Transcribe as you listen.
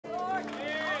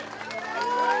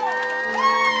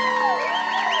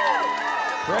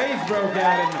Praise broke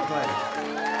out in the place.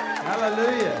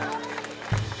 Hallelujah.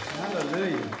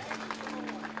 Hallelujah.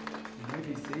 You may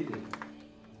be seated.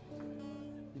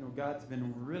 You know, God's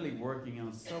been really working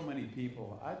on so many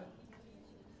people.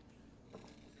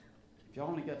 If y'all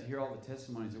only got to hear all the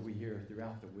testimonies that we hear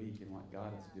throughout the week and what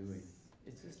God is doing,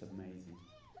 it's just amazing.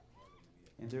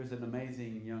 And there's an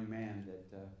amazing young man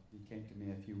that he came to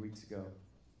me a few weeks ago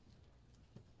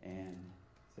and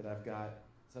said, I've got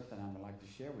something I would like to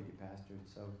share with you, Pastor. And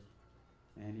so,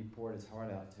 man, he poured his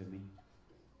heart out to me.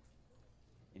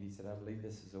 And he said, I believe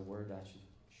this is a word I should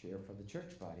share for the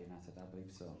church body. And I said, I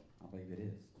believe so. I believe it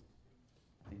is.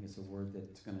 I think it's a word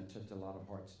that's going to touch a lot of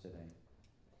hearts today.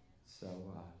 So,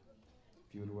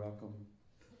 if you would welcome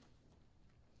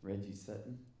Reggie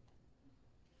Sutton.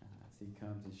 As he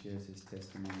comes and shares his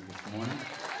testimony this morning.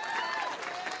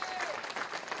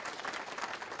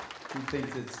 He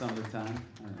thinks it's summertime.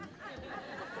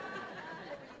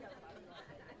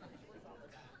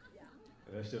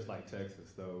 That's just like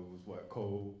Texas, though. It was,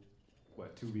 cold,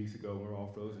 2 weeks ago, we were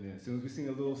all frozen in. As soon as we seen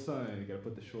a little sun, you gotta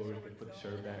put the put the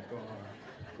shirt back on,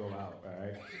 go out, all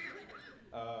right?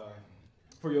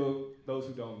 For those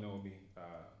who don't know me,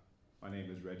 my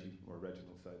name is Reggie, or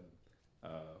Reginald Sutton.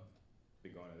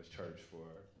 Been going to this church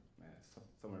for,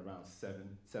 somewhere around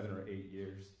seven or 8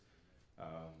 years.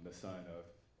 The son of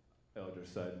Elder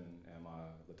Sutton and my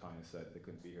Latanya Sutton, they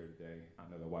couldn't be here today. I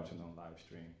know they're watching on live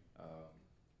stream.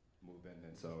 Moving,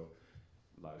 and so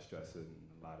a lot of stress and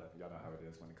y'all know how it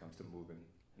is when it comes to moving,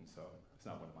 and so it's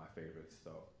not one of my favorites,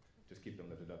 so just keep them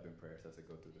lifted up in prayers as they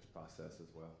go through this process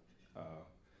as well.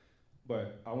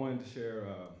 But I wanted to share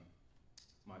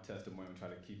my testimony and try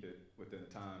to keep it within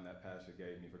the time that Pastor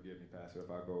gave me. Forgive me, Pastor,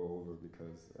 if I go over,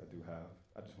 because I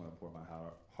just want to pour my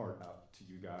heart out to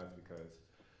you guys, because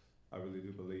I really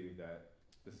do believe that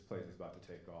this place is about to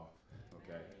take off.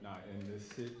 Okay, not in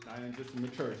just in the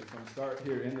church. It's going to start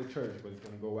here in the church, but it's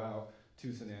going to go out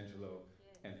to San Angelo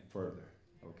and further.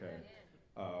 Okay,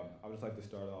 I would just like to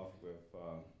start off with,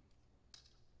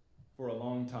 for a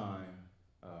long time,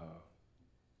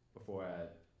 before I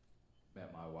had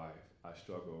met my wife, I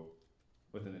struggled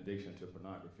with an addiction to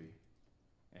pornography,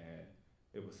 and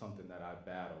it was something that I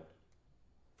battled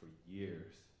for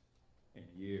years and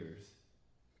years,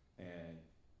 and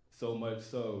so much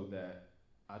so that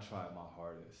I tried my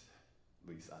hardest, at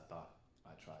least I thought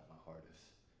I tried my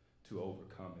hardest, to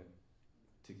overcome it,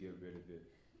 to get rid of it.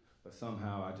 But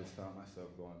somehow I just found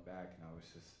myself going back, and I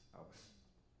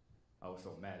was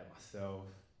so mad at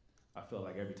myself. I felt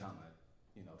like every time I,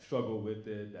 struggled with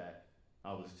it, that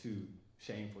I was too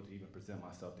shameful to even present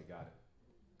myself to God.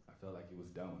 I felt like He was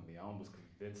done with me. I almost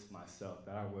convinced myself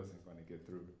that I wasn't going to get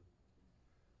through it,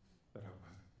 that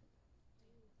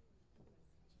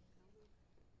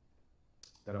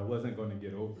I wasn't going to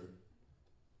get over it.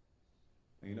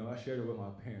 And I shared it with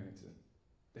my parents, and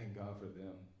thank God for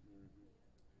them.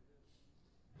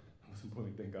 Most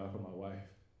importantly, thank God for my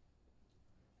wife.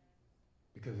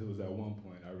 Because it was at one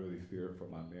point I really feared for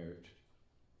my marriage,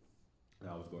 and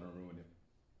I was going to ruin it.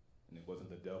 And it wasn't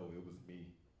the devil, it was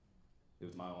me. It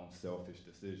was my own selfish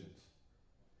decisions.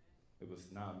 It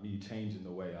was not me changing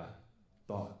the way I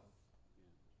thought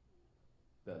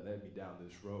that led me down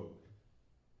this road.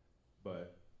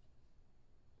 But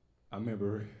I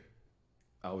remember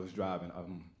I was driving, I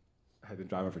had been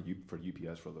driving for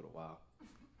UPS for a little while,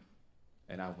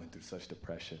 and I went through such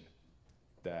depression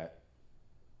that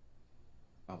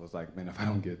I was like, man, if I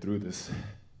don't get through this,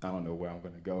 I don't know where I'm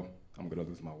gonna go. I'm gonna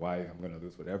lose my wife, I'm gonna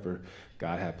lose whatever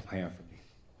God had planned for me.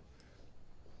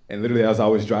 And literally as I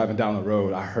was driving down the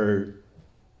road, I heard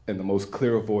in the most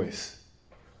clear voice,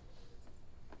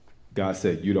 God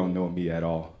said, you don't know me at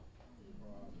all.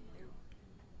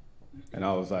 And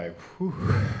I was like, whew,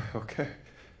 okay.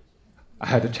 I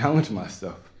had to challenge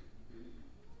myself.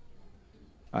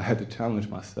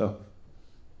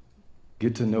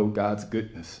 Get to know God's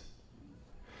goodness.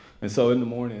 And so in the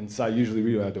mornings, I usually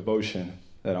read a devotion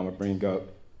that I'm gonna bring up.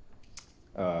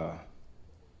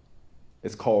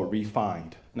 It's called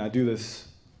Refined. And I do this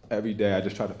every day. I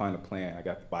just try to find a plan. I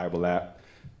got the Bible app,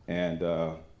 and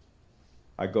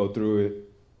I go through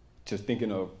it just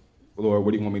thinking of, Lord,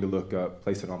 what do you want me to look up?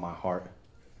 Place it on my heart.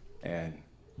 And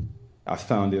I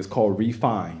found it's called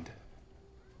Refined,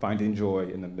 Finding Joy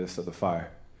in the Midst of the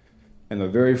Fire. And the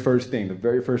very first thing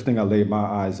I laid my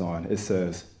eyes on, it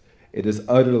says, it is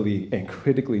utterly and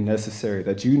critically necessary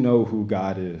that you know who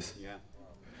God is. Yeah.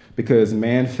 Because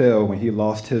man fell when he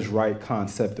lost his right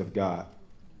concept of God.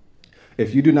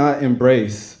 If you do not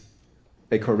embrace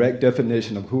a correct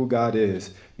definition of who God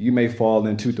is, you may fall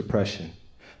into depression,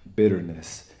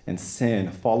 bitterness, and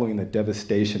sin following the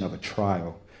devastation of a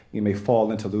trial, You may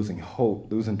fall into losing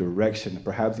hope, losing direction, and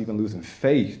perhaps even losing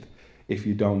faith if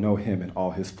you don't know him in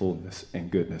all his fullness and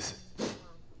goodness.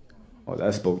 Oh,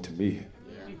 that spoke to me.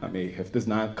 I mean, if this is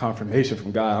not confirmation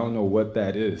from God, I don't know what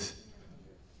that is.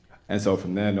 And so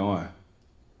from then on,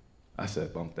 I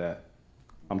said, bump that.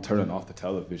 I'm turning off the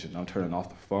television. I'm turning off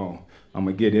the phone. I'm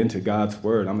going to get into God's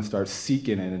word. I'm going to start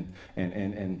seeking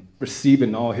and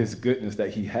receiving all his goodness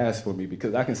that he has for me,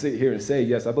 because I can sit here and say,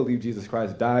 yes, I believe Jesus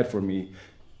Christ died for me,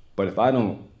 but if I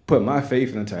don't put my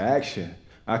faith into action,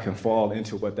 I can fall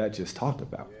into what that just talked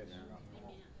about.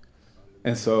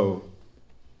 And so,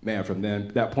 man, from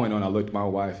that point on, I looked my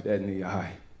wife dead in the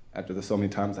eye. After so many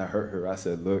times I hurt her, I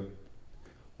said, look,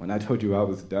 when I told you I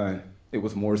was done, it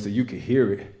was more so you could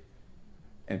hear it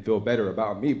and feel better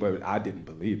about me, but I didn't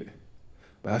believe it.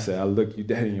 But I said, I look you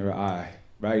dead in your eye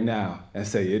right now and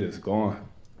say, it is gone.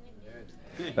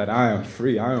 That I am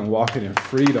free. I am walking in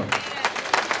freedom.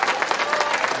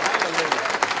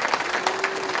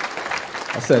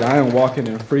 I said, I am walking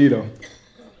in freedom.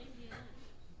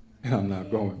 And I'm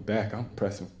not going back. I'm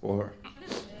pressing forward.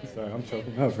 Sorry, I'm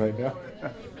choking up right now.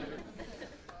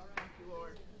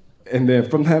 And then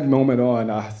from that moment on,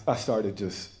 I started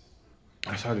just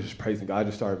praising God. I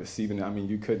just started receiving it. I mean,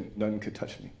 nothing could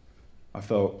touch me. I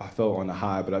felt on a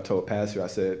high, but I told Pastor, I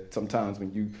said, sometimes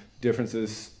when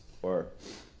differences or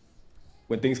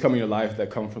when things come in your life that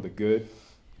come from the good,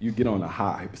 you get on a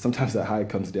high. But sometimes that high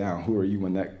comes down. Who are you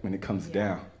when it comes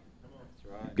down?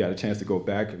 You got a chance to go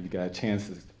back, or you got a chance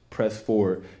to press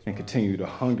forward and continue to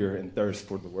hunger and thirst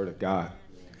for the word of God.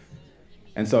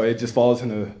 And so it just falls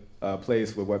into a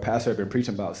place with what Pastor had been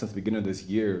preaching about since the beginning of this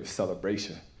year,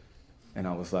 celebration. And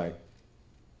I was like,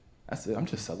 that's it, I'm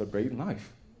just celebrating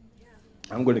life.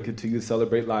 I'm going to continue to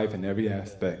celebrate life in every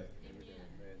aspect.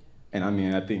 And I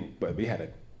mean, but we had a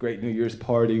great New Year's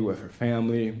party with her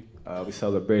family. We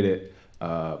celebrated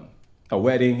a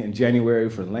wedding in January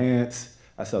for Lance.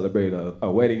 I celebrated a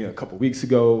wedding a couple weeks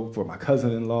ago for my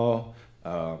cousin-in-law.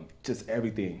 Just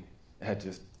everything had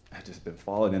just been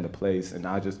falling into place, and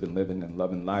I've just been living and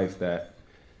loving life that,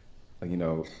 you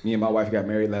know, me and my wife got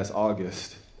married last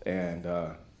August, and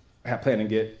I had planned to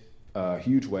get a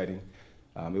huge wedding.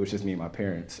 It was just me and my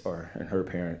parents, and her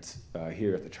parents,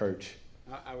 here at the church.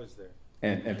 I was there.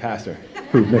 And Pastor,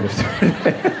 who ministered.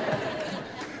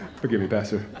 Forgive me,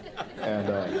 Pastor.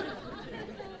 And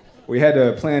we had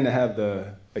a plan to have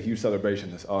a huge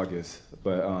celebration this August,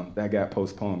 but that got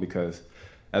postponed because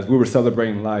as we were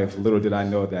celebrating life, little did I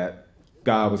know that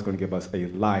God was going to give us a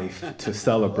life to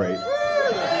celebrate.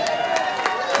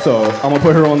 So I'm going to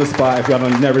put her on the spot. If y'all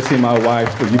don't never seen my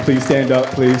wife, will you please stand up,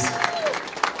 please?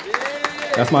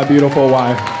 That's my beautiful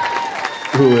wife,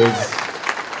 who is,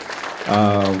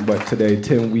 today,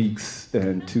 10 weeks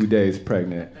and 2 days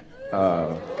pregnant.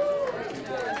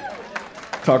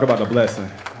 Talk about a blessing.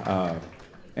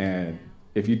 And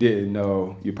if you didn't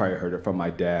know, you probably heard it from my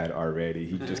dad already.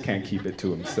 He just can't keep it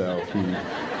to himself. He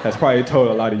has probably told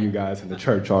a lot of you guys in the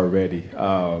church already.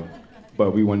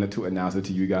 But we wanted to announce it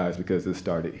to you guys because it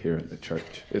started here in the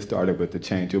church. It started with the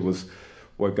change. It was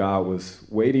what God was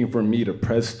waiting for me to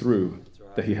press through,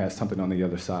 that he has something on the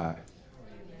other side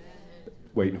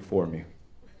waiting for me.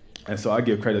 And so I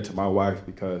give credit to my wife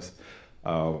because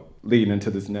leading into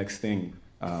this next thing,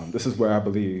 this is where I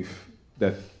believe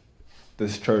that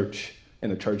this church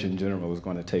and the church in general was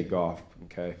going to take off,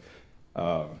 okay?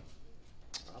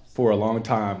 For a long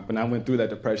time, when I went through that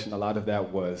depression, a lot of that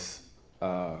was,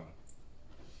 I'm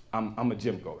a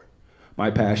gym goer.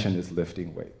 My passion is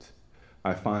lifting weights.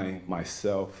 I find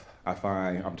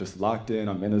I'm just locked in,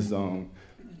 I'm in a zone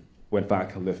when I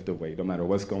can lift the weight, no matter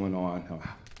what's going on.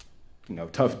 You know,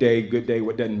 tough day, good day,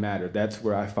 what doesn't matter. That's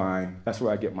where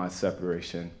I get my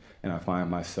separation and I find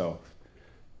myself.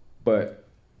 But,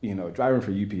 you know, driving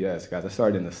for UPS, guys, I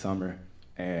started in the summer,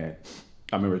 and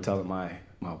I remember telling my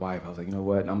wife, I was like, you know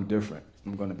what, I'm different.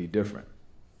 I'm gonna be different.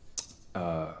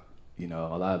 You know,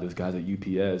 a lot of those guys at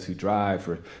UPS who drive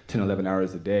for 10, 11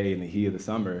 hours a day in the heat of the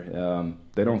summer,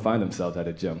 they don't find themselves at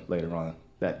a gym later on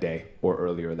that day or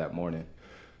earlier that morning.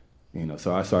 You know,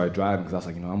 so I started driving because I was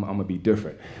like, you know, I'm gonna be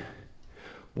different.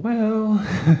 Well,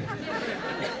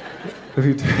 let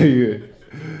me tell you,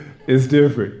 it's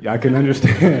different. I can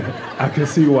understand. I can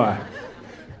see why.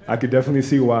 I could definitely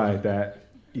see why that,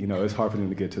 you know, it's hard for them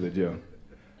to get to the gym.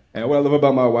 And what I love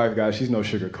about my wife, guys, she's no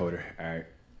sugarcoater, all right?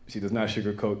 She does not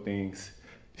sugarcoat things.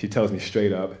 She tells me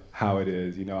straight up how it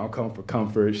is. You know, I'll come for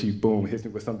comfort. She, boom, hits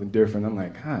me with something different. I'm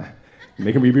like,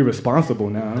 making me be responsible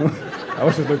now. I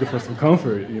was just looking for some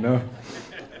comfort, you know?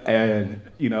 And,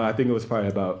 you know, I think it was probably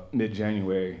about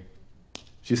mid-January.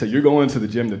 She said, you're going to the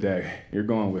gym today. You're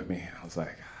going with me. I was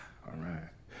like, all right.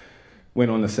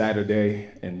 went on a Saturday,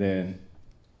 and then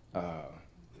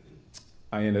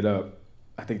I ended up,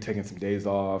 I think, taking some days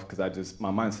off because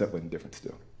my mindset wasn't different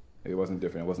still. It wasn't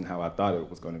different. It wasn't how I thought it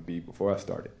was going to be before I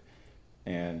started.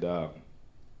 And I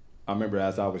remember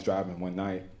as I was driving one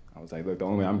night, I was like, look, the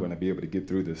only way I'm going to be able to get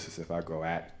through this is if I go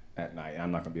at night.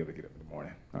 I'm not going to be able to get up in the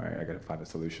morning. All right, I got to find a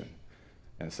solution.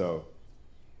 And so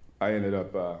I ended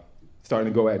up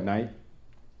starting to go at night.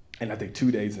 And I think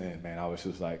 2 days in, man, I was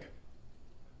just like,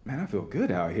 man, I feel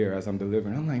good out here as I'm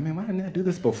delivering. I'm like, man, why didn't I do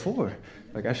this before?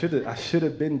 Like, I should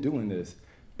have been doing this.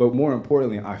 But more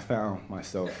importantly, I found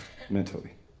myself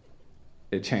mentally.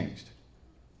 It changed.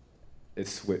 It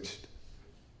switched.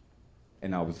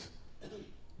 And I was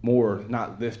more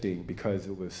not lifting because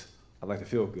I like to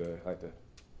feel good. I like to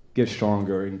get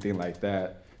stronger or anything like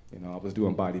that. You know, I was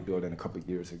doing bodybuilding a couple of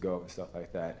years ago and stuff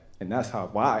like that. And that's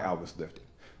why I was lifting.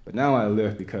 But now I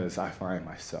lift because I find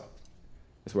myself.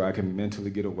 It's where I can mentally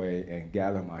get away and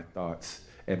gather my thoughts,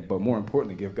 but more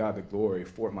importantly, give God the glory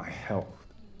for my health.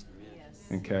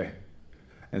 Yes. Okay?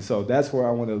 And so that's where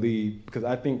I want to lead, because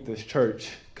I think this church,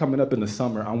 coming up in the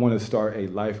summer, I want to start a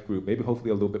life group, maybe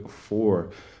hopefully a little bit before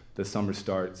the summer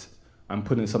starts. I'm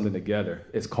putting something together.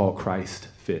 It's called Christ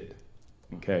Fit.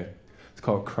 Okay? It's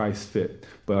called Christ Fit.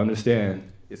 But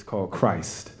understand, it's called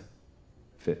Christ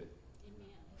Fit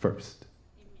first.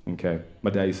 Okay?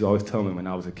 My dad used to always tell me when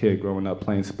I was a kid growing up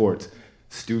playing sports,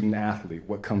 student athlete,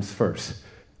 what comes first?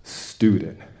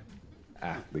 Student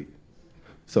athlete.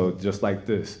 So just like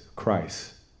this,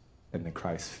 Christ and then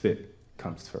Christ Fit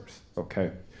comes first.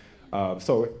 Okay?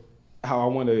 So how I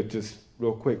want to just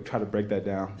real quick try to break that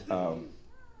down.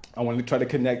 I want to try to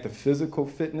connect the physical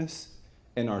fitness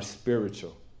and our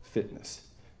spiritual fitness.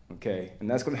 Okay? And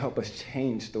that's going to help us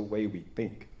change the way we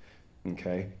think.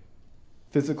 Okay?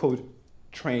 Physical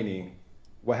training,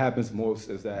 what happens most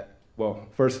is that, well,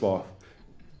 first of all,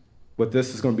 what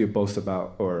this is going to be a boast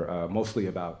about, or mostly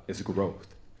about, is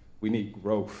growth. We need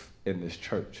growth in this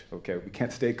church, okay? We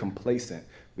can't stay complacent.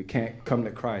 We can't come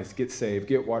to Christ, get saved,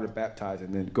 get water baptized,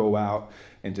 and then go out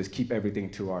and just keep everything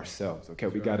to ourselves, okay?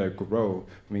 We got to grow,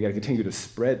 and we got to continue to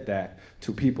spread that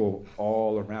to people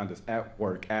all around us, at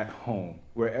work, at home,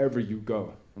 wherever you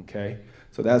go, okay?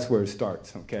 So that's where it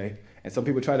starts, okay? And some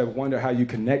people try to wonder how you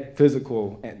connect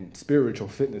physical and spiritual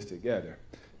fitness together,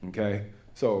 okay?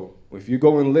 So if you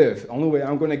go and live, the only way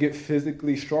I'm going to get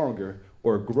physically stronger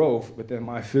or growth within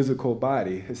my physical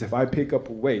body is if I pick up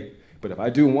a weight. But if I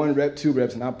do 1 rep, 2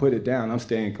 reps, and I put it down, I'm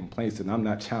staying complacent. I'm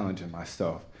not challenging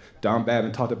myself. Don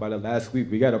Babin talked about it last week.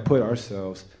 We got to push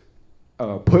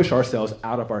ourselves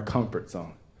out of our comfort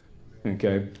zone,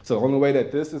 okay? So the only way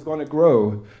that this is going to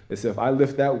grow is if I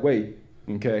lift that weight,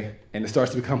 okay, and it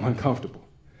starts to become uncomfortable,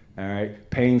 all right?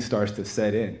 Pain starts to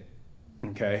set in,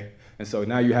 okay? And so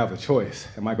now you have a choice.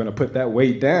 Am I going to put that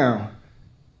weight down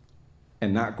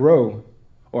and not grow,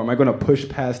 or am I going to push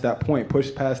past that point,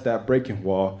 push past that breaking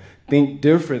wall, think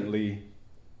differently,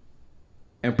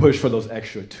 and push for those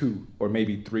extra 2 or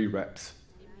maybe 3 reps?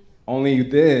 Only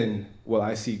then will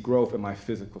I see growth in my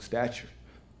physical stature,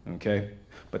 okay?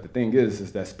 But the thing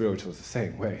is that spiritual is the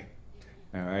same way.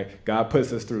 All right, God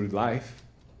puts us through life,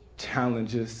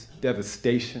 challenges,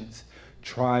 devastations,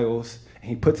 trials, and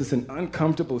he puts us in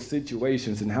uncomfortable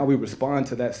situations, and how we respond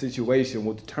to that situation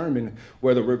will determine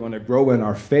whether we're going to grow in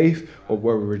our faith or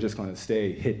whether we're just going to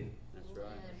stay hidden. That's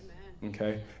right.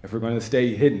 Okay? If we're going to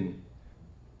stay hidden,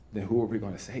 then who are we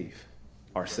going to save?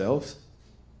 Ourselves?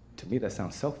 To me, that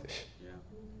sounds selfish.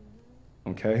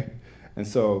 Yeah. Okay?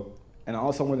 And I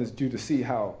also wanted you to see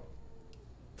how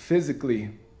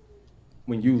physically,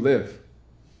 when you live,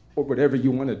 or whatever you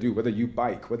want to do, whether you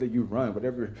bike, whether you run,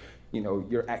 whatever,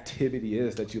 your activity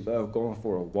is that you love, going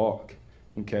for a walk,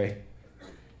 okay?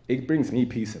 It brings me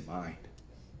peace of mind.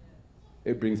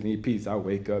 It brings me peace. I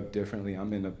wake up differently.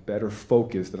 I'm in a better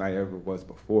focus than I ever was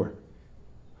before.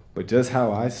 But just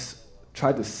how I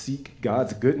tried to seek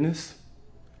God's goodness,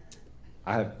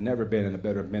 I have never been in a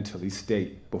better mentally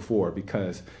state before,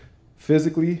 because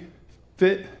physically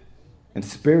fit and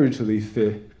spiritually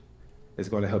fit is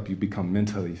going to help you become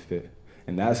mentally fit.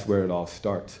 And that's where it all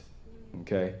starts,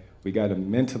 okay? We got to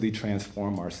mentally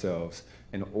transform ourselves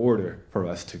in order for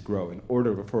us to grow, in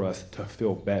order for us to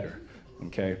feel better,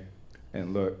 okay?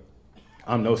 And look,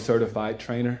 I'm no certified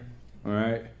trainer, all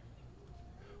right?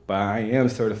 But I am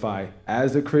certified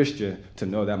as a Christian to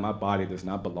know that my body does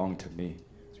not belong to me.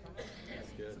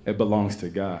 It belongs to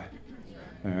God,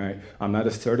 all right? I'm not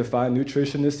a certified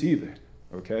nutritionist either,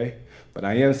 okay? But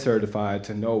I am certified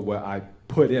to know what I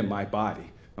put in my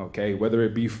body, okay? Whether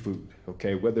it be food,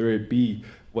 okay? Whether it be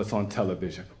what's on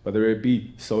television, whether it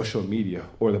be social media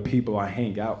or the people I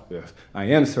hang out with. I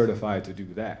am certified to do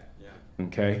that,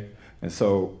 okay? And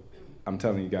so I'm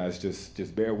telling you guys,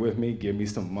 just bear with me, give me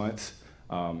some months.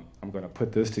 I'm gonna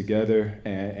put this together,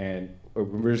 and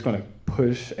we're just gonna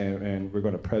push, and we're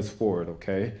gonna press forward,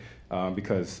 okay?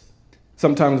 Because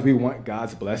sometimes we want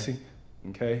God's blessing,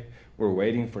 okay? We're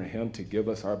waiting for him to give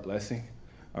us our blessing,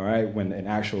 all right? When in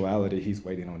actuality, he's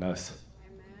waiting on us.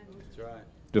 That's right.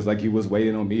 Just like he was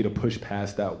waiting on me to push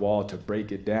past that wall, to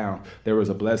break it down, there was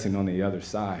a blessing on the other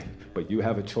side. But you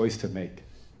have a choice to make.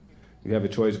 You have a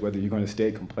choice whether you're going to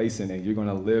stay complacent and you're going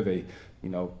to live a,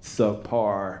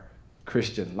 subpar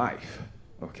Christian life,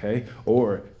 okay?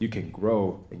 Or you can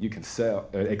grow and you can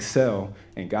excel,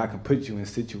 and God can put you in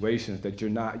situations that you're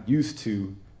not used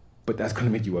to, but that's going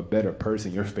to make you a better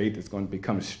person. Your faith is going to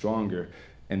become stronger,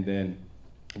 and then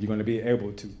you're going to be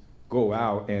able to go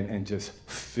out and just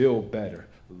feel better,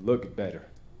 look better,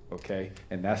 okay?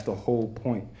 And that's the whole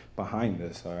point behind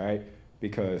this, all right?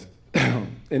 Because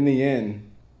in the end,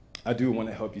 I do want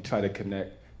to help you try to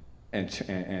connect and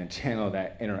channel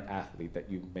that inner athlete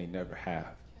that you may never have,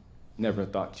 never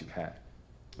thought you had,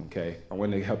 okay? I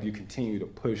want to help you continue to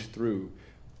push through,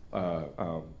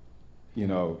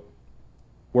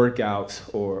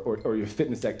 workouts or your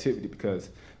fitness activity, because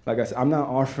like I said, I'm not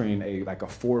offering a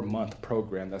 4-month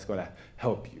program that's going to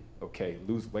help you, okay?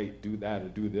 Lose weight, do that, or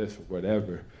do this, or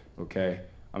whatever, okay?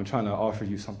 I'm trying to offer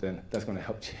you something that's going to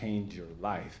help change your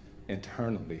life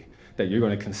internally, that you're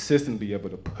going to consistently be able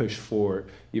to push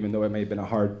forward, even though it may have been a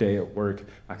hard day at work.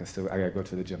 I got to go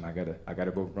to the gym. I got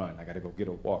to go run. I got to go get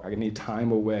a walk. I need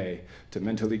time away to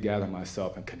mentally gather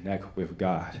myself and connect with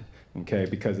God, okay?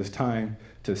 Because it's time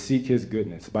to seek his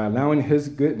goodness. By allowing his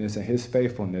goodness and his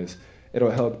faithfulness,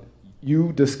 it'll help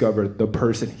you discover the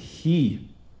person he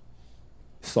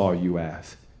saw you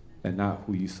as and not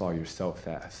who you saw yourself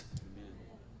as,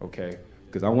 okay?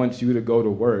 Because I want you to go to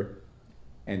work,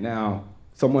 and now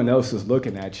someone else is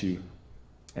looking at you,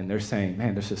 and they're saying,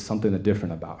 man, there's just something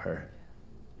different about her.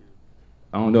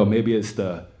 I don't know, maybe it's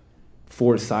the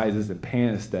 4 sizes in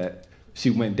pants that she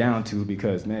went down to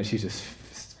because, man, she's just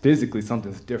physically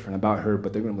something's different about her,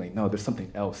 but they're gonna be like, no, there's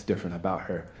something else different about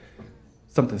her.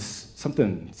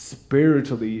 Something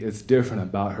spiritually is different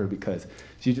about her because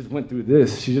she just went through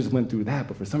this, she just went through that,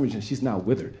 but for some reason, she's not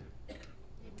withered.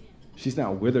 She's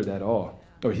not withered at all,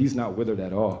 or he's not withered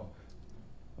at all,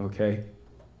 okay?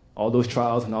 All those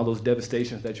trials and all those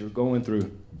devastations that you're going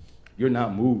through, you're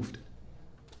not moved,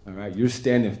 all right? You're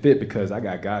standing fit because I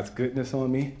got God's goodness on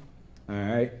me, all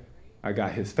right? I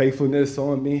got his faithfulness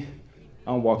on me.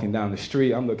 I'm walking down the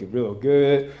street, I'm looking real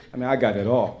good. I mean, I got it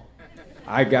all.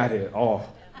 I got it all.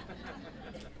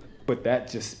 But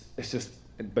that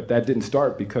didn't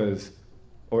start because,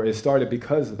 or it started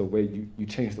because of the way you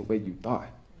changed the way you thought,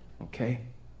 okay?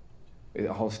 It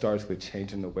all starts with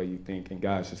changing the way you think. And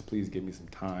guys, just please give me some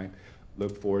time.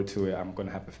 Look forward to it. I'm going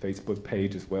to have a Facebook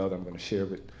page as well that I'm going to share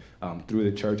with through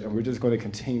the church. And we're just going to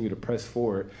continue to press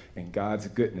forward in God's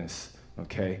goodness,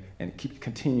 okay? And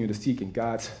continue to seek in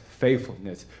God's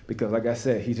faithfulness. Because like I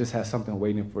said, he just has something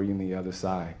waiting for you on the other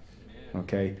side,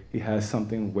 okay? He has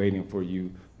something waiting for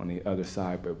you on the other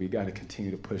side. But we got to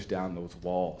continue to push down those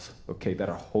walls, okay, that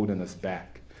are holding us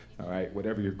back. All right,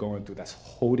 whatever you're going through that's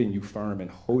holding you firm and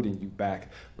holding you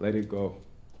back, let it go.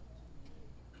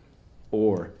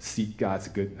 Or seek God's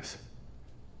goodness.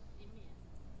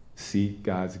 Seek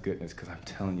God's goodness, because I'm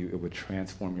telling you, it would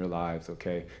transform your lives,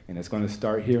 okay? And it's going to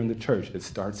start here in the church. It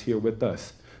starts here with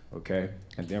us, okay?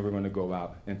 And then we're going to go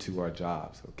out into our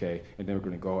jobs, okay? And then we're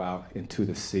going to go out into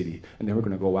the city. And then we're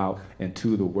going to go out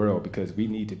into the world, because we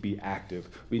need to be active.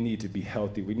 We need to be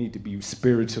healthy. We need to be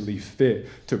spiritually fit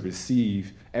to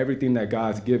receive everything that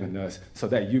God's given us so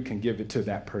that you can give it to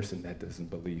that person that doesn't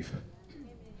believe,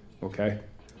 okay?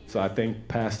 So I thank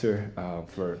Pastor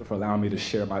for allowing me to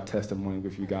share my testimony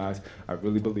with you guys. I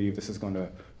really believe this is going to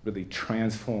really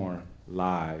transform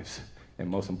lives and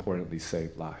most importantly,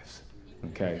 save lives.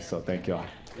 Okay, so thank y'all.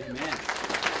 Amen.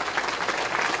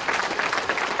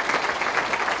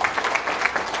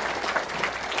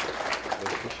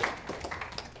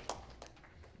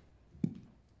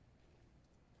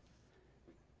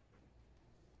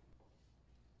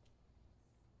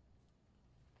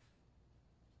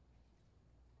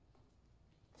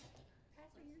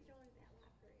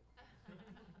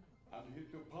 I'm here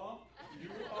to pump you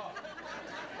up.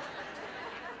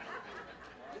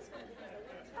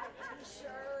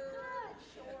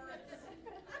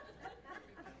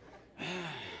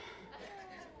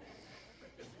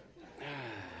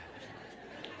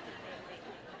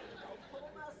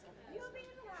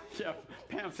 Yeah,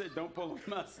 Pam said don't pull a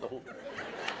muscle.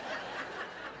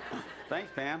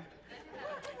 Thanks, Pam.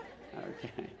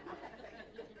 Okay.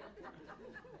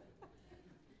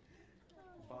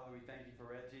 Father, we thank you for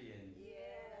Reggie and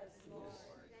Yes, Lord.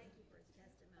 Thank you for his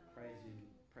testimony.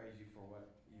 praise you for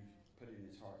what you've put in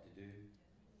his heart to do,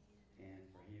 and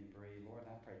for he and Bree. Lord,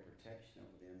 I pray protection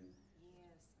over them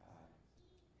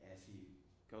as he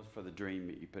goes for the dream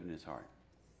that you put in his heart.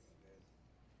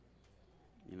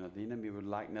 You know, the enemy would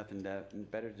like nothing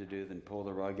better to do than pull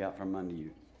the rug out from under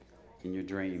you in your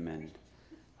dream, and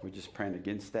we're just praying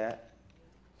against that,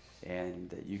 and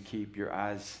that you keep your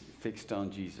eyes fixed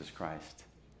on Jesus Christ.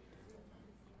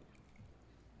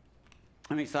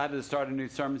 I'm excited to start a new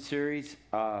sermon series.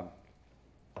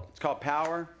 It's called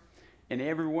Power, and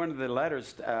every one of the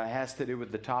letters has to do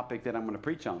with the topic that I'm going to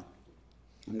preach on.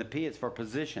 And the P is for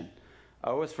position.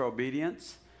 O is for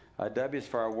obedience. W is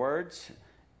for our words.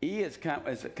 E is kind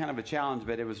of a challenge,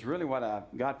 but it was really what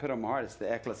God put on my heart. It's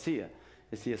the ecclesia.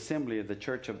 It's the assembly of the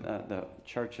church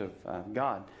of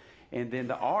God. And then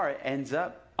the R ends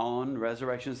up on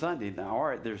Resurrection Sunday. The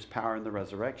R, there's power in the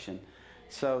resurrection.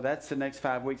 So that's the next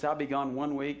 5 weeks. I'll be gone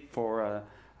 1 week for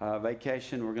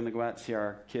vacation. We're going to go out and see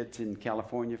our kids in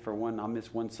California for one. I'll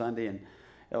miss one Sunday, and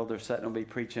Elder Sutton will be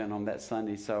preaching on that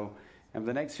Sunday. So in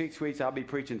the next 6 weeks, I'll be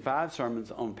preaching 5 sermons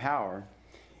on power.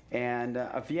 And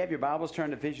if you have your Bibles, turn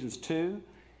to Ephesians 2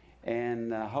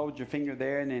 and hold your finger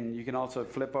there. And then you can also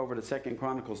flip over to 2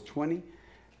 Chronicles 20.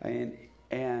 And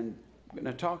we're going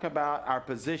to talk about our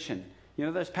position. You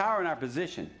know, there's power in our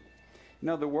position. You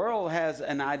know, the world has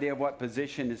an idea of what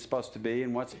position is supposed to be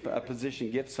and what a position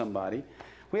gives somebody.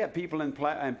 We have people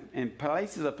in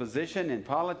places of position in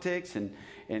politics and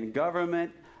in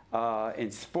government,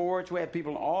 in sports. We have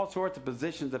people in all sorts of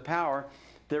positions of power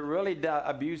that really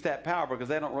abuse that power because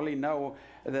they don't really know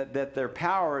that their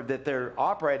power that they're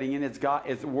operating in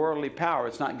is worldly power.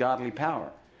 It's not godly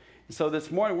power. So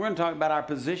this morning we're going to talk about our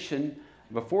position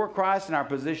before Christ and our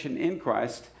position in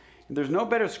Christ. And there's no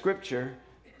better scripture.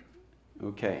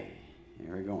 Okay,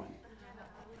 here we're going.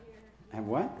 Have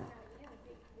what?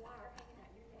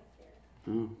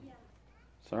 Oh,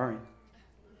 sorry.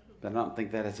 But I don't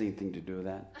think that has anything to do with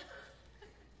that.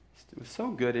 It was so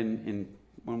good in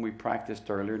when we practiced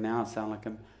earlier. Now I sound like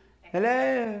I'm,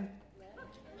 hello.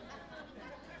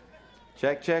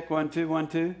 Check, 1 2 1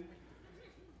 2.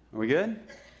 Are we good?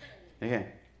 Okay.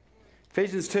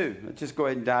 Ephesians 2. Let's just go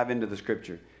ahead and dive into the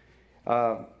scripture.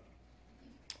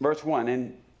 Verse 1.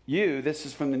 And you, this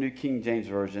is from the New King James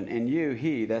Version, and you,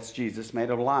 he, that's Jesus, made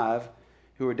alive,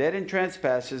 who are dead in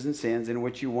trespasses and sins, in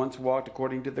which you once walked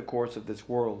according to the course of this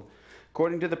world,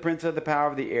 according to the prince of the power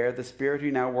of the air, the spirit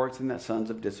who now works in the sons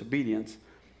of disobedience,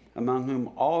 among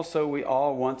whom also we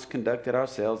all once conducted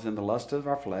ourselves in the lust of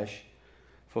our flesh,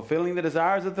 fulfilling the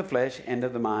desires of the flesh and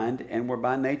of the mind, and were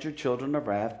by nature children of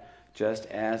wrath, just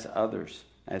as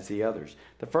the others.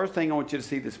 The first thing I want you to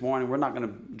see this morning, we're not going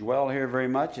to dwell here very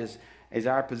much, is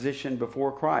our position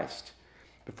before Christ.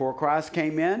 Before Christ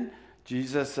came in,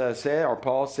 Jesus said, or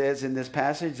Paul says in this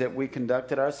passage, that we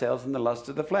conducted ourselves in the lust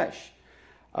of the flesh.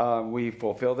 We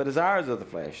fulfill the desires of the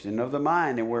flesh and of the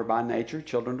mind, and we're by nature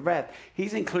children of wrath.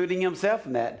 He's including himself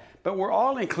in that, but we're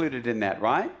all included in that,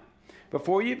 right?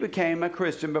 Before you became a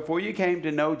Christian, before you came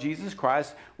to know Jesus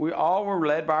Christ, we all were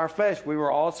led by our flesh. We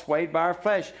were all swayed by our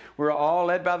flesh. We were all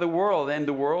led by the world, and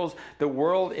the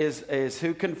world is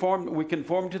who conformed. We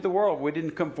conformed to the world. We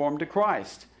didn't conform to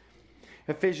Christ.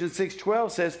 Ephesians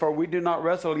 6:12 says, "For we do not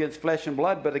wrestle against flesh and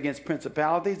blood, but against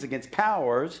principalities, against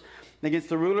powers, against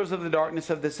the rulers of the darkness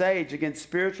of this age, against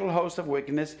spiritual hosts of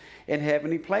wickedness in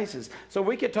heavenly places." So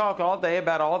we could talk all day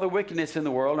about all the wickedness in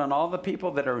the world and all the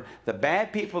people that are, the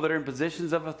bad people that are in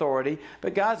positions of authority,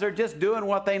 but guys are just doing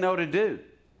what they know to do.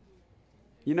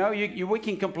 You know, we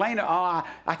can complain, oh,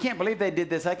 I can't believe they did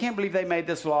this. I can't believe they made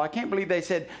this law. I can't believe they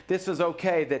said this is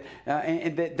okay.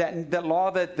 That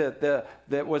law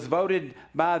that was voted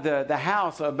by the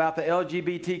House about the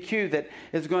LGBTQ that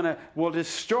will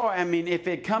destroy. I mean, if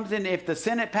it comes in, if the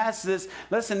Senate passes this,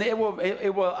 listen, it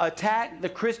will attack the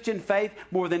Christian faith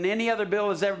more than any other bill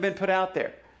has ever been put out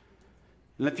there.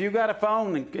 And if you've got a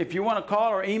phone, and if you want to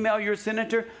call or email your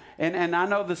senator, and I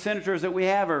know the senators that we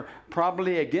have are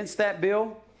probably against that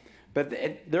bill, but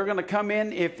they're going to come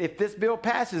in if this bill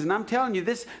passes. And I'm telling you,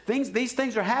 these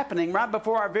things are happening right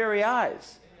before our very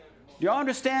eyes. Do y'all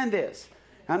understand this?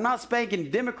 I'm not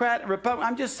speaking Democrat, Republican.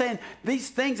 I'm just saying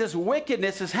these things, this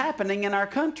wickedness is happening in our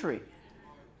country.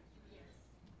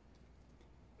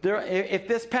 If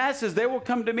this passes, they will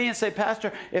come to me and say,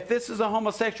 "Pastor, if this is a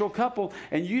homosexual couple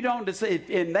and you don't decide,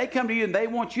 and they come to you and they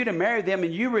want you to marry them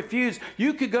and you refuse,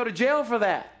 you could go to jail for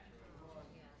that."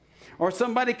 Or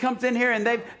somebody comes in here and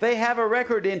they have a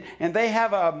record and they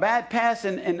have a bad past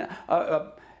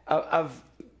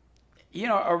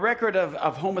a record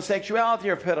of homosexuality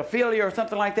or pedophilia or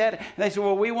something like that. And they say,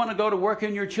 well, we want to go to work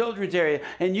in your children's area.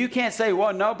 And you can't say,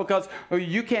 well, no, because or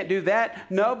you can't do that.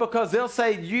 No, because they'll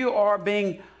say you are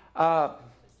being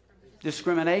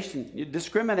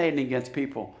discriminating against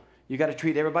people. You got to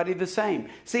treat everybody the same.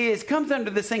 See, it comes under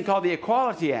this thing called the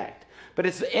Equality Act. But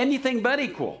it's anything but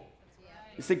equal.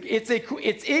 It's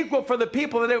equal for the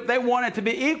people that they want it to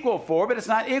be equal for, but it's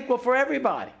not equal for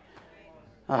everybody.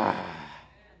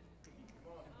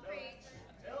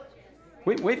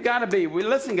 We've got to be,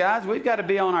 listen guys, we've got to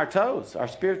be on our toes, our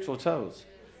spiritual toes.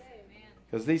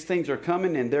 Because these things are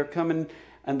coming, and they're coming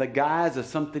in the guise of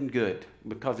something good,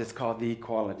 because it's called the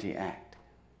Equality Act.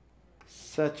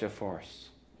 Such a farce.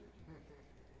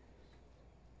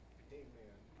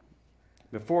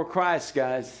 Before Christ,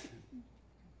 guys,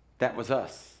 that was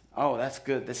us. Oh, that's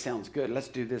good. This sounds good. Let's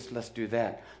do this. Let's do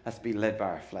that. Let's be led by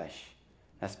our flesh.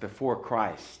 That's before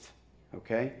Christ.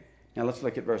 Okay? Now let's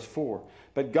look at verse 4.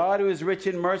 But God, who is rich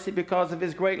in mercy because of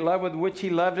his great love with which he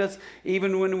loved us,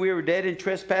 even when we were dead in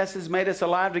trespasses, made us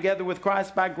alive together with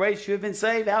Christ. By grace you have been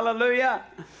saved. Hallelujah.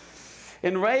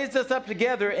 And raised us up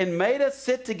together and made us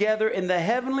sit together in the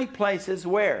heavenly places.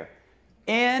 Where?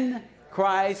 In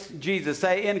Christ Jesus.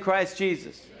 Say, in Christ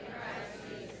Jesus.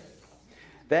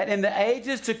 That in the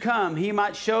ages to come he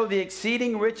might show the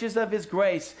exceeding riches of his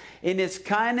grace in his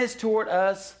kindness toward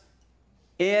us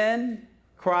in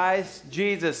Christ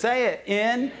Jesus. Say it,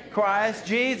 in Christ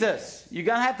Jesus. You're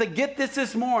going to have to get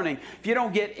this morning. If you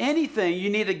don't get anything, you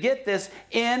need to get this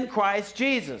in Christ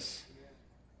Jesus.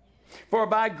 For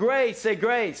by grace, say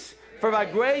grace. For by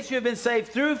grace you have been saved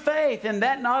through faith, and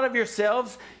that not of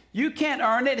yourselves. You can't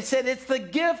earn it. It said it's the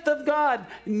gift of God,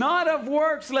 not of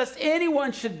works, lest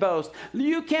anyone should boast.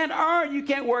 You can't earn. You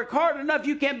can't work hard enough.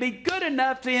 You can't be good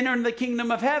enough to enter in the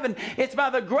kingdom of heaven. It's by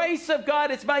the grace of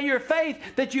God. It's by your faith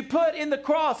that you put in the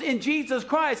cross in Jesus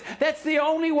Christ. That's the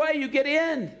only way you get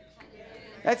in.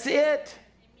 That's it.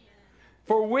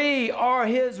 For we are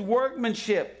his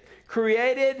workmanship,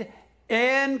 created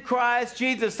in Christ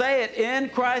Jesus. Say it, in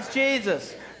Christ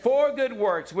Jesus. For good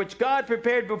works, which God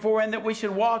prepared beforehand that we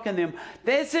should walk in them.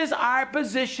 This is our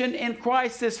position in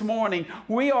Christ this morning.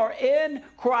 We are in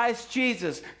Christ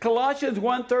Jesus. Colossians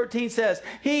 1:13 says,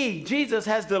 he, Jesus,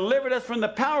 has delivered us from the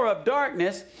power of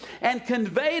darkness and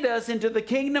conveyed us into the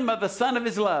kingdom of the Son of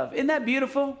his love. Isn't that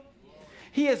beautiful?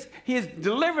 He has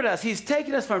delivered us. He's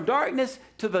taken us from darkness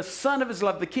to the Son of his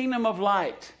love, the kingdom of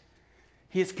light.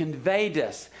 He has conveyed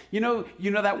us. You know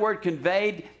that word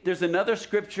conveyed? There's another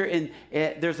scripture,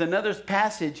 there's another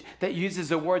passage that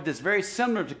uses a word that's very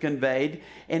similar to conveyed,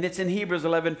 and it's in Hebrews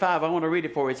 11:5. I want to read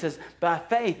it for you. It says, by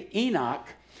faith Enoch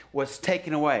was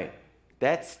taken away.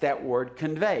 That's that word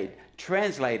conveyed,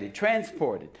 translated,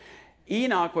 transported.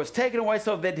 Enoch was taken away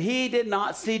so that he did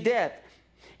not see death,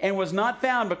 and was not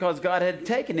found because God had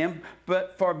taken him.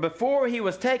 But for before he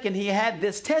was taken, he had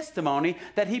this testimony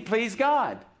that he pleased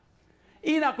God.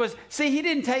 Enoch he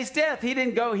didn't taste death. He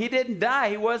didn't die.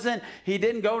 He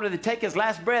didn't go to take his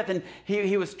last breath, and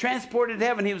he was transported to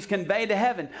heaven. He was conveyed to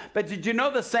heaven. But did you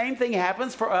know the same thing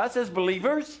happens for us as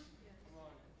believers?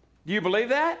 Do you believe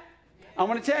that? I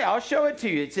want to tell you, I'll show it to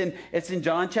you. It's in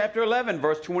John chapter 11,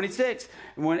 verse 26.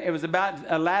 When it was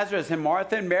about Lazarus and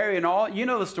Martha and Mary and all. You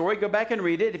know the story. Go back and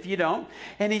read it if you don't.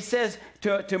 And he says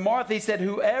to Martha, he said,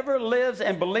 whoever lives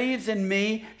and believes in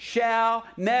me shall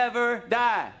never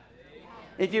die.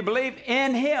 If you believe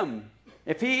in him,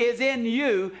 if he is in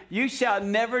you, you shall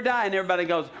never die. And everybody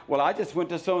goes, well, I just went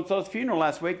to so-and-so's funeral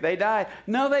last week. They died.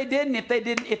 No, they didn't.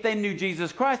 If they knew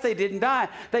Jesus Christ, they didn't die.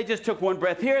 They just took one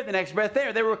breath here, the next breath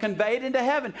there. They were conveyed into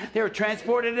heaven. They were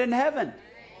transported in heaven.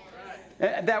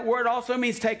 That word also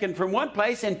means taken from one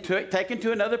place and taken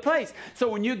to another place. So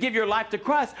when you give your life to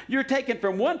Christ, you're taken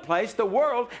from one place, the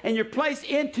world, and you're placed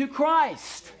into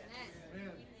Christ.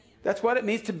 That's what it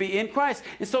means to be in Christ.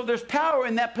 And so there's power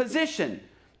in that position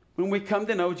when we come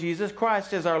to know Jesus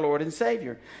Christ as our Lord and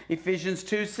Savior. Ephesians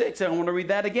 2:6, I want to read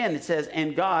that again. It says,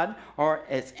 and God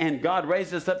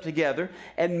raised us up together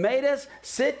and made us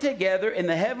sit together in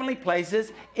the heavenly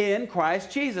places in Christ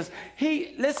Jesus.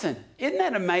 Listen, isn't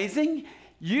that amazing?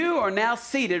 You are now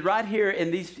seated right here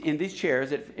in these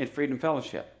chairs at Freedom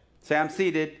Fellowship. Say, I'm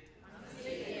seated.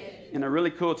 In a really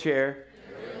cool chair.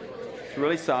 It's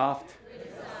really soft.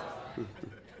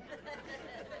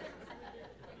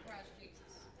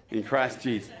 In Christ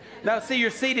Jesus. Now, see, you're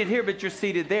seated here, but you're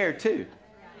seated there too.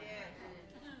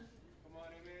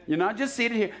 You're not just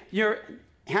seated here.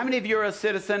 How many of you are a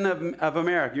citizen of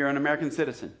America? You're an American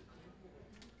citizen.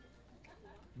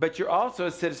 But you're also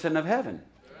a citizen of heaven.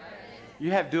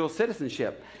 You have dual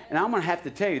citizenship. And I'm going to have to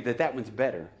tell you that one's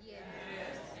better.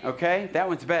 Okay? That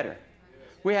one's better.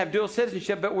 We have dual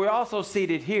citizenship, but we're also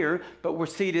seated here, but we're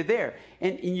seated there.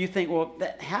 And you think, well,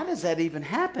 how does that even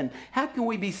happen? How can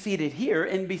we be seated here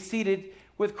and be seated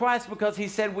with Christ? Because he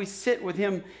said we sit with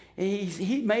him.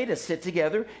 He made us sit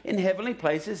together in heavenly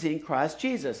places in Christ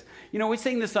Jesus. You know, we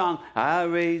sing the song, I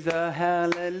raise a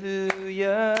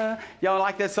hallelujah. Y'all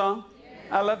like that song?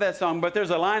 I love that song, but there's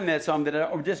a line in that song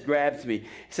that just grabs me. It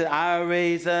says, I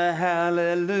raise a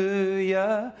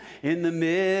hallelujah in the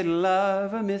middle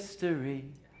of a mystery.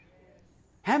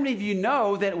 How many of you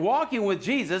know that walking with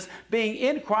Jesus, being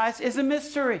in Christ, is a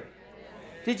mystery?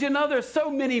 Did you know there's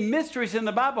so many mysteries in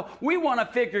the Bible? We want to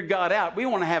figure God out. We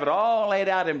want to have it all laid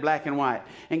out in black and white.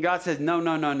 And God says, no.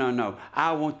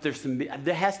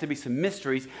 There has to be some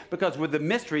mysteries, because with the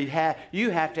mystery,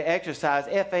 you have to exercise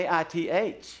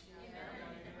faith.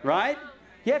 Right?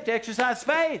 You have to exercise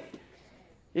faith.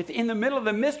 It's in the middle of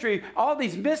the mystery, all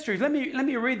these mysteries. Let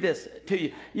me read this to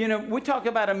you. You know, we talk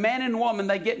about a man and woman,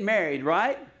 they get married,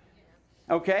 right?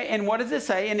 Okay, and what does it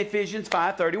say in Ephesians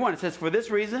 5:31? It says, for this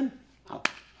reason,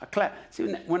 I clap.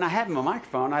 See, when I had my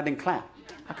microphone, I didn't clap.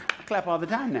 I clap all the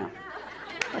time now.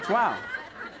 That's wow.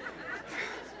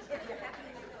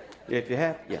 If you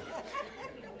have, yeah.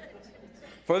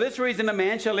 For this reason, a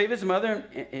man shall leave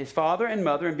his father and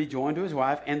mother, and be joined to his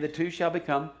wife, and the two shall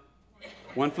become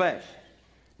one flesh.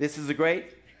 This is a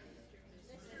great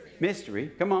mystery.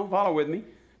 Come on, follow with me.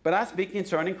 But I speak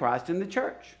concerning Christ and the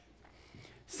church.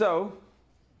 So,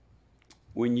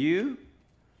 when you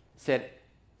said,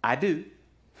 I do,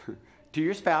 to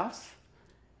your spouse,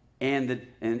 and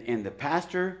the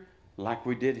pastor, like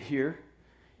we did here,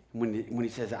 when he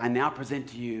says, I now present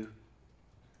to you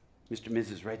Mr. and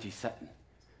Mrs. Reggie Sutton,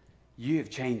 you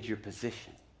have changed your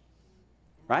position,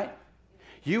 right?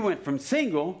 You went from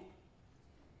single,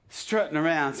 strutting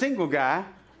around, single guy,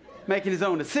 making his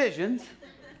own decisions,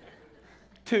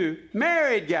 to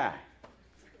married guy.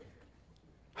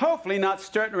 Hopefully not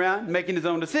strutting around, making his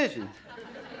own decisions.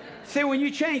 See, when you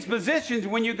change positions,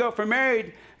 when you go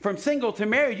from single to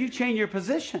married, you change your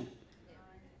position.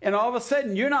 And all of a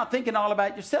sudden, you're not thinking all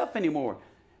about yourself anymore.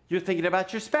 You're thinking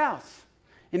about your spouse.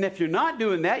 And if you're not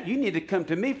doing that, you need to come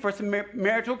to me for some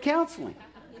marital counseling,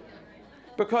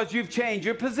 because you've changed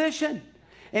your position.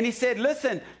 And he said,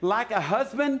 listen, like a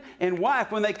husband and wife,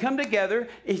 when they come together,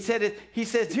 he says,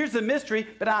 here's the mystery,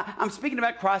 but I'm speaking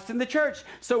about Christ and the church.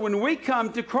 So when we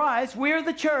come to Christ, we are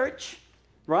the church,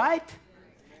 right?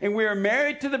 And we are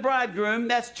married to the bridegroom,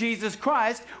 that's Jesus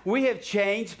Christ. We have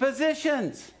changed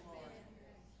positions.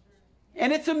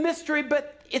 And it's a mystery,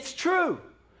 but it's true.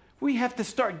 We have to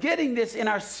start getting this in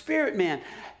our spirit, man,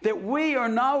 that we're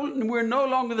no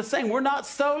longer the same. We're not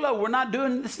solo. We're not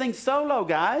doing this thing solo,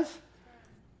 guys.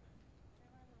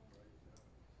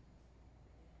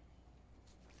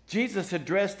 Jesus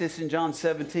addressed this in John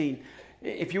 17.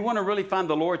 If you want to really find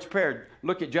the Lord's Prayer,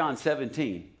 look at John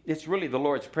 17. It's really the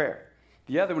Lord's Prayer.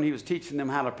 The other one, he was teaching them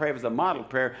how to pray, was a model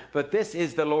prayer, but this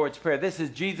is the Lord's Prayer. This is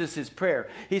Jesus' prayer.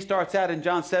 He starts out in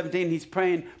John 17, he's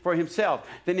praying for himself.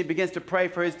 Then he begins to pray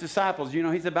for his disciples. You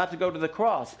know, he's about to go to the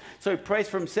cross. So he prays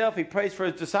for himself, he prays for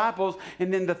his disciples,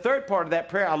 and then the third part of that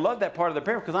prayer, I love that part of the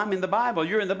prayer because I'm in the Bible.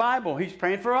 You're in the Bible. He's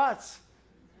praying for us.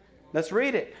 Let's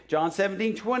read it. John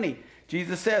 17:20.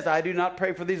 Jesus says, I do not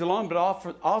pray for these alone, but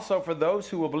also for those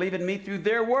who will believe in me through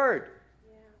their word.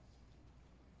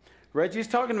 Reggie's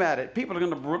talking about it. People are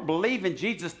going to believe in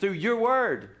Jesus through your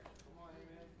word,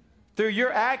 through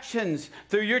your actions,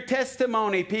 through your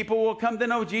testimony. People will come to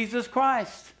know Jesus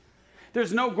Christ.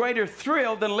 There's no greater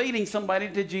thrill than leading somebody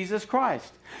to Jesus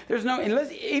Christ. There's no,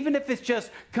 even if it's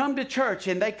just come to church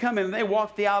and they come in and they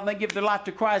walk the aisle and they give their life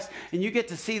to Christ and you get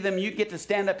to see them, you get to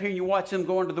stand up here and you watch them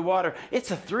go into the water. It's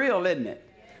a thrill, isn't it?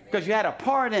 Because you had a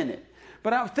part in it.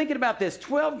 But I was thinking about this.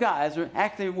 12 guys, or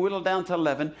actually whittled down to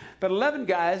 11, but 11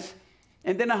 guys,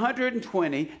 and then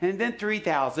 120, and then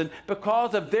 3,000,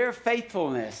 because of their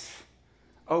faithfulness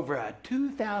over a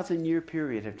 2,000-year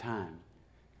period of time.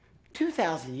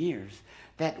 2,000 years,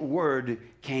 that word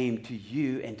came to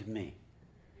you and to me.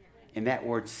 And that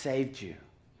word saved you.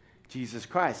 Jesus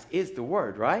Christ is the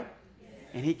word, right?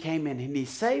 And he came in and he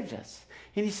saved us.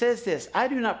 And he says this, I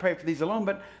do not pray for these alone,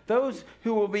 but those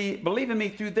who will believe in me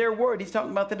through their word. He's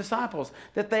talking about the disciples,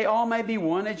 that they all may be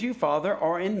one as you, Father,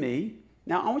 are in me.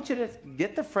 Now, I want you to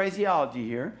get the phraseology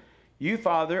here. You,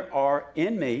 Father, are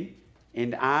in me,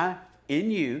 and I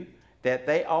in you, that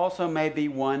they also may be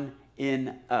one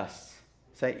in us.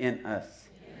 Say, in us.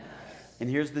 In us. And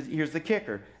here's the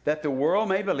kicker, that the world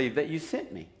may believe that you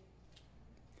sent me.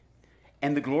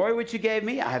 And the glory which you gave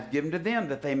me, I have given to them,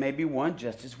 that they may be one,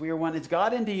 just as we are one. Is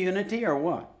God into unity or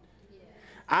what? Yeah.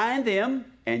 I and them,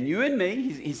 and you and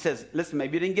me. He says, listen,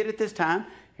 maybe you didn't get it this time.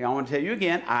 Here, I want to tell you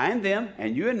again, I and them,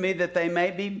 and you and me, that they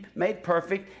may be made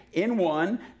perfect in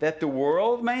one, that the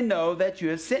world may know that you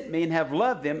have sent me and have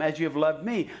loved them as you have loved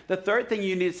me. The third thing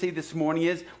you need to see this morning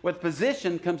is with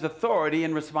position comes authority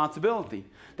and responsibility.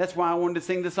 That's why I wanted to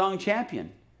sing the song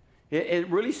Champion. It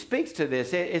really speaks to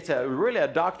this. It's really a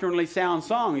doctrinally sound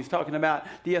song. He's talking about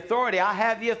the authority. I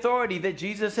have the authority that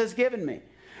Jesus has given me.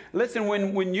 Listen,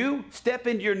 when you step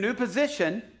into your new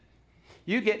position,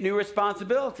 you get new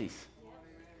responsibilities.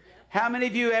 How many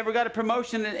of you ever got a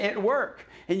promotion at work?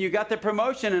 And you got the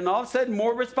promotion and all of a sudden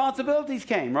more responsibilities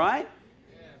came, right?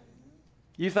 Yeah.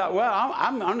 You thought, well,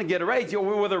 I'm going to get a raise.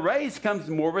 With a raise comes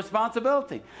more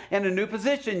responsibility. And a new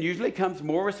position usually comes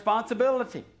more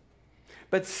responsibility.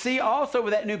 But see, also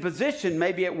with that new position,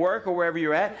 maybe at work or wherever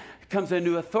you're at, comes a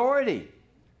new authority.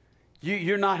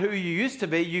 You're not who you used to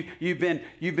be. You've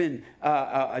been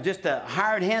just a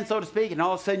hired hand, so to speak, and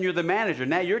all of a sudden you're the manager.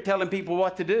 Now you're telling people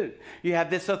what to do. You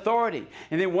have this authority.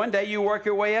 And then one day you work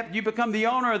your way up, you become the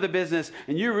owner of the business,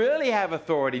 and you really have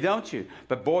authority, don't you?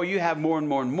 But boy, you have more and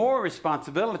more and more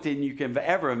responsibility than you can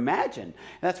ever imagine. And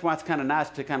that's why it's kind of nice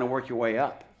to kind of work your way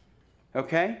up.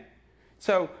 Okay?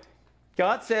 So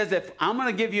God says, if I'm going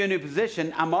to give you a new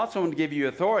position, I'm also going to give you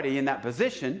authority in that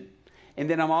position. And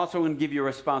then I'm also going to give you a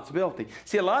responsibility.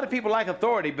 See, a lot of people like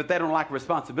authority, but they don't like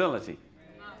responsibility.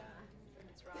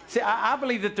 See, I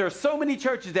believe that there are so many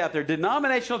churches out there,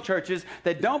 denominational churches,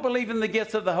 that don't believe in the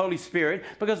gifts of the Holy Spirit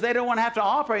because they don't want to have to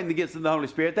operate in the gifts of the Holy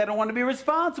Spirit. They don't want to be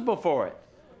responsible for it.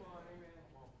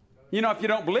 You know, if you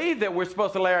don't believe that we're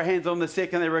supposed to lay our hands on the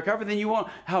sick and they recover, then you won't.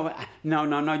 Oh,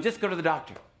 no, just go to the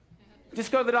doctor. Just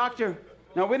go to the doctor.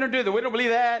 No, we don't do that. We don't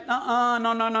believe that.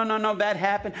 No, that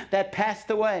happened. That passed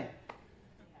away.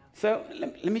 So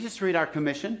let me just read our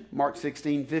commission, Mark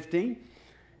 16:15.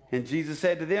 And Jesus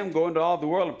said to them, go into all the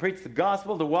world and preach the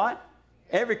gospel to what?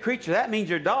 Every creature. That means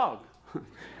your dog.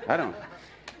 I don't.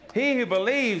 He who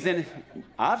believes in,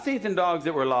 I've seen some dogs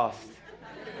that were lost.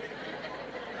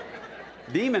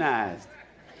 Demonized.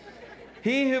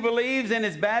 He who believes and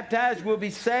is baptized will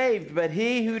be saved, but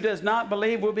he who does not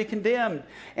believe will be condemned.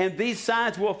 And these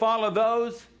signs will follow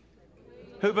those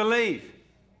who believe.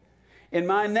 In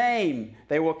my name,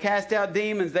 they will cast out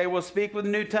demons. They will speak with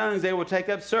new tongues. They will take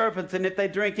up serpents. And if they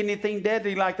drink anything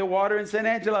deadly like the water in San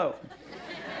Angelo,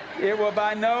 it will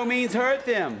by no means hurt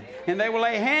them. And they will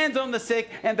lay hands on the sick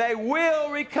and they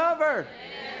will recover.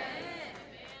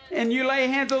 And you lay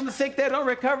hands on the sick, they don't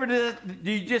recover. Do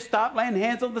you just stop laying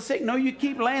hands on the sick? No, you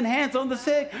keep laying hands on the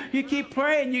sick. You keep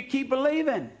praying. You keep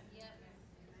believing.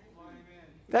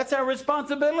 That's our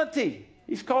responsibility.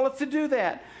 He's called us to do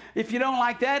that. If you don't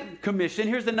like that commission,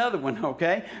 here's another one,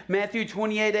 okay? Matthew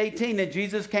 28:18, and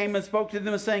Jesus came and spoke to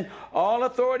them saying, all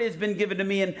authority has been given to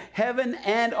me in heaven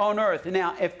and on earth.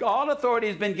 Now, if all authority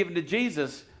has been given to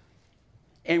Jesus,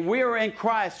 and we are in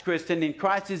Christ, Kristen, and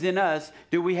Christ is in us,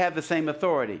 do we have the same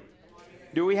authority?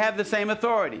 Do we have the same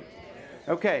authority?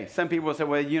 Okay, some people will say,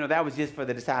 well, you know, that was just for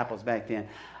the disciples back then.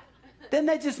 Doesn't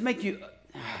that just make you,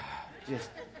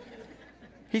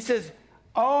 he says,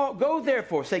 oh, go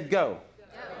therefore, say go.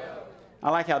 I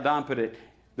like how Don put it.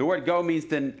 The word go means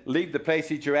to leave the place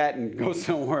that you're at and go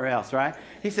somewhere else, right?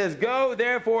 He says, go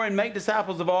therefore and make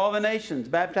disciples of all the nations,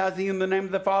 baptizing in the name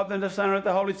of the Father and the Son and of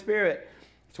the Holy Spirit.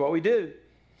 That's what we do.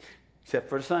 Except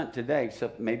for the Son today,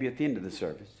 except maybe at the end of the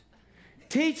service.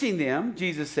 Teaching them,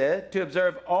 Jesus said, to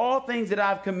observe all things that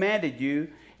I've commanded you,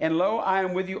 and lo, I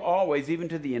am with you always, even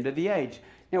to the end of the age.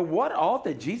 Now, what all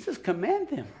did Jesus command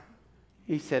them?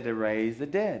 He said to raise the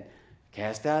dead,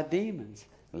 cast out demons,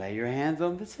 lay your hands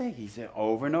on the sick. He said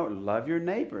over and over, love your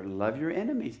neighbor, love your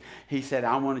enemies. He said,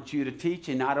 I wanted you to teach,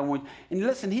 and I don't want. And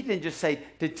listen, he didn't just say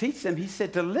to teach them. He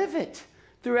said to live it.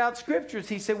 Throughout scriptures,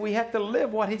 he said we have to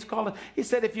live what he's called. He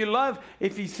said, if you love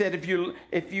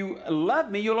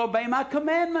me, you'll obey my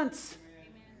commandments.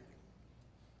 Amen.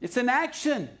 It's an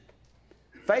action.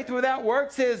 Faith without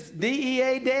works is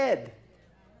DEA dead.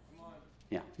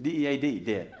 Yeah, DEAD,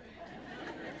 dead.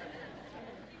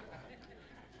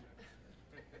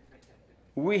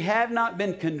 We have not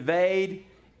been conveyed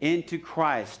into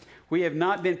Christ. We have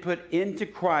not been put into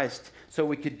Christ so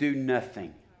we could do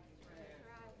nothing.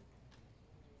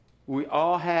 We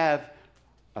all have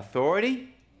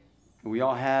authority. We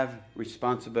all have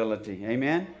responsibility.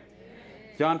 Amen?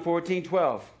 John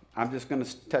 14:12. I'm just going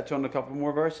to touch on a couple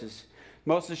more verses.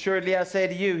 Most assuredly I say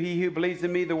to you, he who believes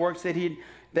in me, the works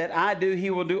that I do, he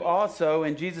will do also.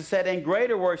 And Jesus said, and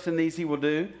greater works than these he will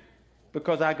do,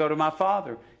 because I go to my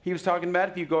Father. He was talking about,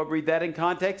 if you go read that in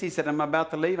context, he said, I'm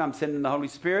about to leave. I'm sending the Holy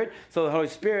Spirit. So the Holy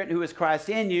Spirit, who is Christ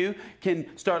in you,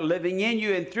 can start living in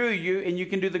you and through you, and you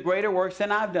can do the greater works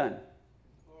than I've done.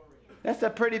 That's a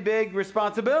pretty big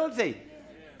responsibility.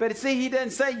 But see, he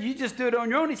doesn't say you just do it on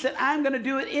your own. He said, I'm going to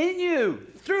do it in you,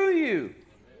 through you,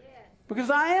 because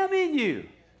I am in you.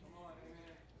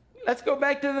 Let's go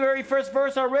back to the very first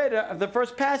verse I read of the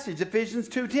first passage, Ephesians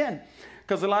 2:10.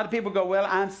 Because a lot of people go, well,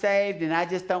 I'm saved and I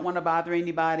just don't want to bother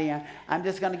anybody. I'm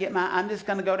just going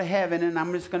to go to heaven and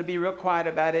I'm just going to be real quiet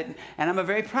about it. And I'm a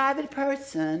very private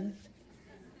person.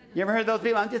 You ever heard those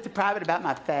people? I'm just private about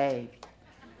my faith.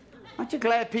 Aren't you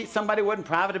glad somebody wasn't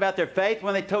private about their faith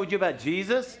when they told you about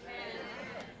Jesus?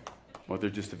 Well, they're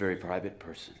just a very private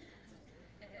person.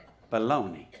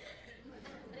 Baloney.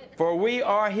 For we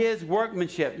are his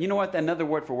workmanship. You know what another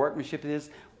word for workmanship is?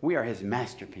 We are his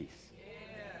masterpiece.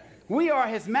 We are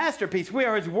his masterpiece. We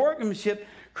are his workmanship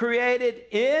created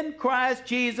in Christ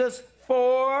Jesus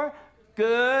for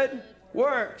good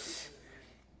works.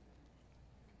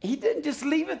 He didn't just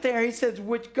leave it there. He says,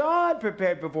 which God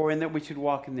prepared before and that we should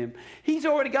walk in them. He's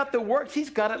already got the works. He's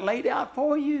got it laid out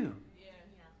for you.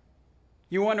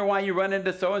 You wonder why you run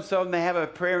into so-and-so and they have a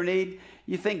prayer need.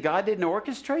 You think God didn't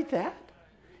orchestrate that?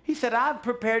 He said, I've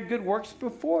prepared good works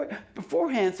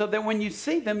beforehand so that when you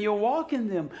see them, you'll walk in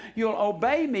them. You'll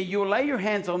obey me. You'll lay your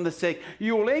hands on the sick.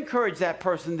 You'll encourage that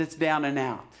person that's down and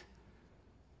out.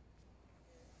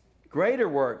 Greater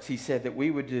works, he said, that we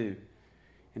would do.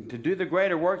 And to do the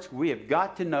greater works, we have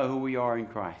got to know who we are in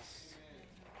Christ.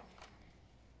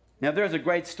 Now, there's a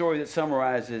great story that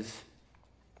summarizes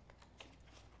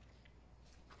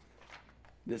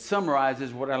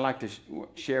what I'd like to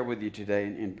share with you today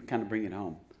and kind of bring it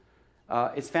home.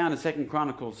 It's found in 2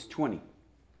 Chronicles 20.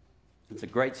 It's a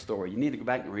great story. You need to go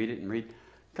back and read it and read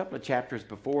a couple of chapters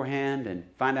beforehand and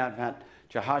find out about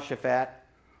Jehoshaphat.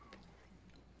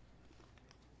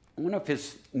 I wonder if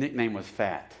his nickname was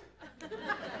Fat.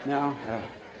 No?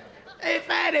 Hey,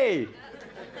 Fatty!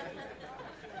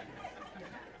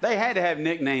 They had to have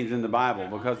nicknames in the Bible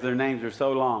because their names are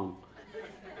so long.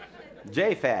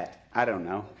 J-Fat. I don't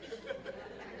know.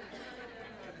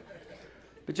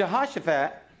 But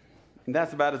Jehoshaphat, and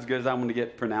that's about as good as I'm going to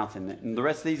get pronouncing it. And the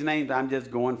rest of these names, I'm just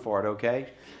going for it, okay?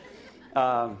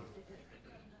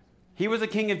 He was a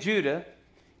king of Judah,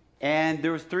 and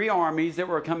there was 3 armies that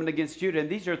were coming against Judah. And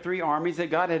these are 3 armies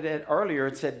that God had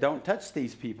earlier said, don't touch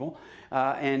these people.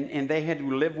 And they had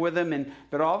to live with them.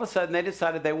 But all of a sudden, they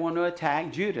decided they want to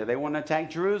attack Judah. They want to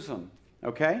attack Jerusalem,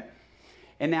 okay?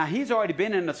 And now he's already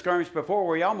been in a skirmish before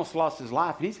where he almost lost his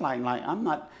life. And he's like I'm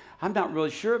not really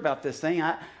sure about this thing.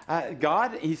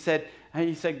 God, he said,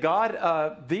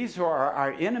 God, these are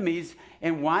our enemies.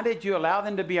 And why did you allow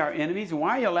them to be our enemies? And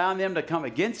why are you allowing them to come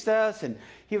against us? And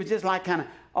he was just like kind of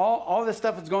all this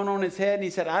stuff was going on in his head. And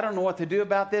he said, I don't know what to do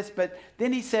about this. But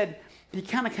then he said, he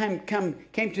kind of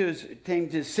came to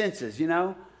his senses, you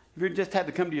know. You just had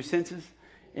to come to your senses.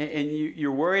 And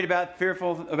you're worried about,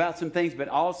 fearful about some things, but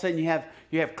all of a sudden you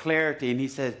have clarity. And he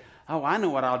says, oh, I know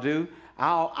what I'll do.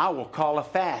 I will call a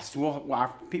fast.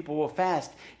 Our people will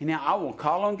fast. And now I will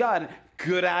call on God.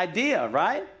 Good idea,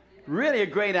 right? Really a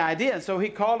great idea. And so he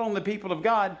called on the people of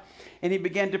God, and he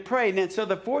began to pray. And then, so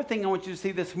the 4th thing I want you to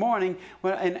see this morning,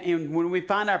 and when we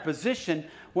find our position,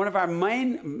 one of our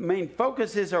main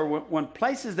focuses or one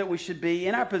places that we should be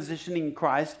in our positioning in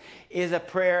Christ is a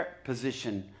prayer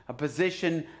position. A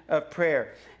position of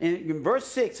prayer. In verse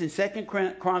 6 in 2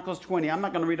 Chronicles 20, I'm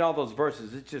not going to read all those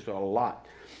verses. It's just a lot.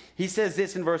 He says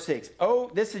this in verse 6.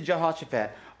 Oh, this is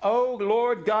Jehoshaphat. O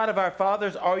Lord God of our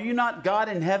fathers, are you not God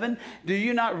in heaven? Do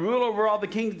you not rule over all the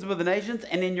kingdoms of the nations?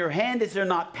 And in your hand is there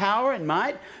not power and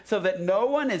might, so that no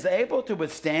one is able to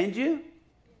withstand you?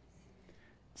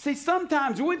 See,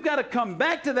 sometimes we've got to come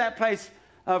back to that place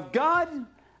of God,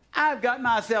 I've got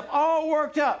myself all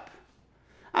worked up.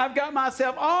 I've got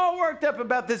myself all worked up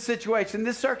about this situation,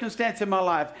 this circumstance in my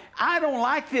life. I don't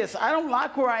like this. I don't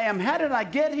like where I am. How did I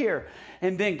get here?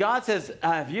 And then God says,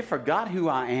 have you forgot who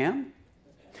I am?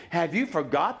 Have you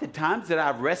forgot the times that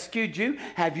I've rescued you?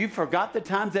 Have you forgot the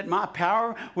times that my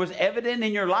power was evident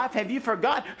in your life? Have you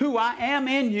forgot who I am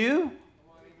in you?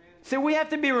 See, we have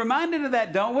to be reminded of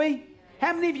that, don't we?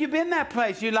 How many of you been in that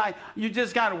place? You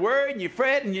just got worried and you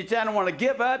fret and you don't want to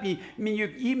give up.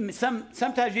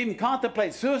 Sometimes you even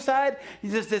contemplate suicide.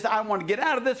 You just say, I want to get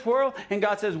out of this world. And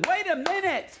God says, wait a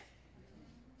minute.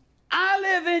 I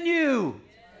live in you.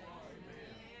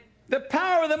 The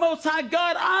power of the Most High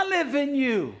God, I live in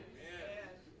you.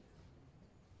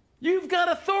 You've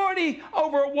got authority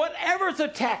over whatever's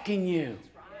attacking you.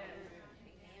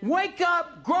 Wake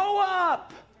up, grow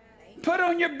up, put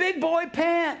on your big boy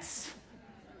pants.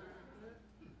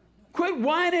 Quit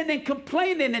whining and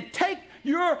complaining and take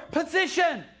your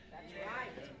position.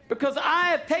 Because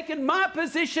I have taken my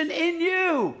position in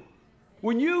you.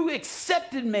 When you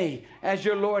accepted me as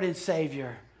your Lord and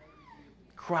Savior,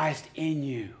 Christ in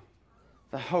you,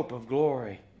 the hope of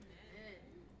glory.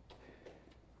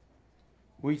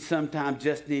 We sometimes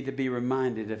just need to be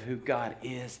reminded of who God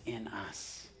is in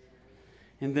us.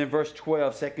 And then verse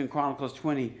 12, 2 Chronicles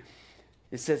 20,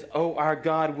 it says, "Oh, our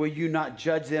God, will you not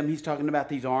judge them?" He's talking about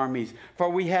these armies. "For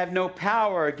we have no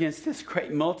power against this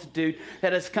great multitude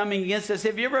that is coming against us."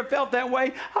 Have you ever felt that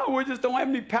way? Oh, we just don't have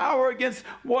any power against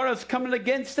what is coming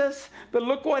against us. But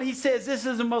look what he says. This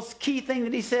is the most key thing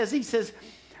that he says. He says,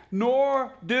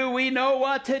 "Nor do we know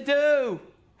what to do."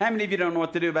 How many of you don't know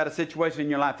what to do about a situation in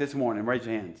your life this morning? Raise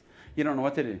your hands. You don't know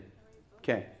what to do.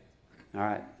 Okay. All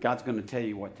right. God's going to tell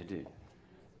you what to do.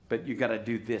 But you got to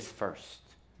do this first.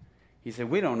 He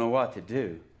said, "We don't know what to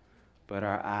do, but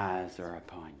our eyes are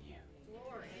upon you."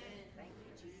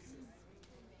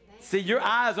 See, your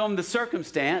eyes on the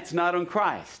circumstance, not on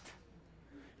Christ.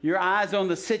 Your eyes on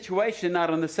the situation,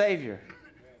 not on the Savior.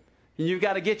 And you've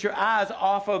got to get your eyes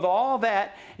off of all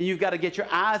that, and you've got to get your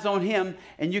eyes on Him,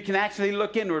 and you can actually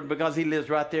look inward because He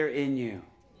lives right there in you.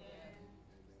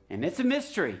 And it's a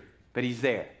mystery, but He's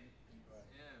there.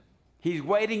 He's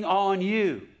waiting on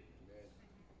you.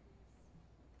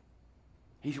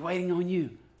 He's waiting on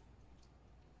you.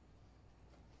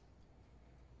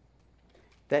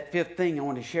 That fifth thing I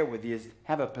want to share with you is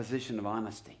have a position of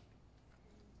honesty.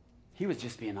 He was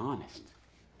just being honest.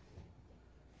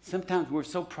 Sometimes we're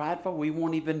so prideful we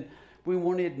won't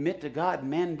admit to God,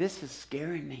 "Man, this is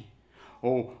scaring me."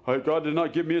 "Oh, God did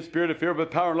not give me a spirit of fear,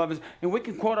 but power and love." And we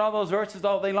can quote all those verses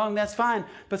all day long. That's fine.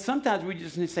 But sometimes we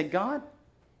just need to say, "God,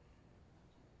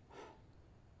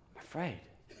 I'm afraid.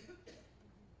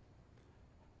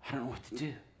 I don't know what to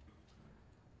do.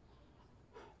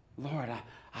 Lord,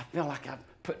 I feel like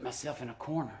I've put myself in a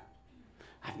corner.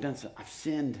 I've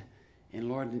sinned, and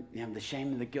Lord, the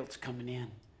shame and the guilt's coming in."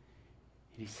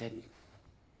 And He said,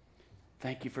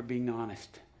 "Thank you for being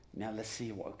honest. Now let's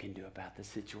see what we can do about the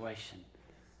situation.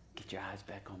 Get your eyes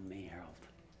back on me, Harold.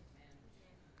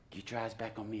 Get your eyes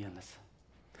back on me, Alyssa.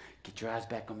 Get your eyes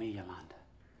back on me, Yolanda.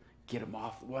 Get them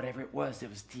off, whatever it was that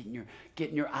was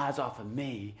getting your eyes off of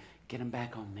me. Get them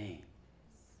back on me."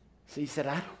 So he said,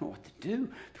 "I don't know what to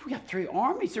do. We got 3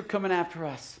 armies that are coming after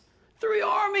us. 3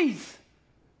 armies.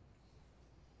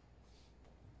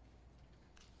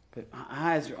 But my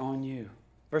eyes are on you."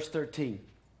 Verse 13.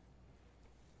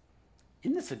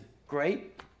 Isn't this a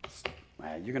great?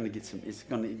 Well, you're going to get some.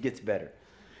 It gets better.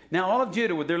 "Now all of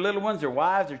Judah with their little ones, their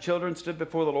wives, their children stood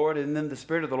before the Lord, and then the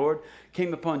Spirit of the Lord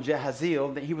came upon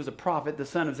Jahaziel, that he was a prophet, the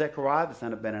son of Zechariah, the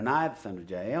son of Benaniah, the son of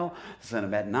Jael, the son of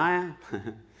Mattaniah."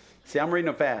 See, I'm reading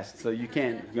them fast, so you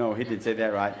can't. No, he didn't say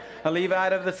that right. "A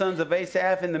Levite of the sons of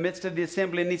Asaph in the midst of the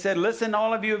assembly." And he said, "Listen,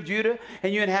 all of you of Judah,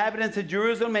 and you inhabitants of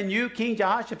Jerusalem, and you, King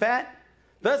Jehoshaphat,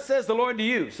 thus says the Lord to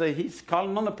you." So he's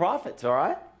calling on the prophets, all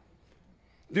right?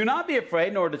 "Do not be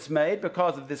afraid nor dismayed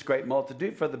because of this great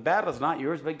multitude, for the battle is not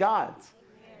yours but God's."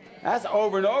 That's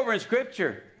over and over in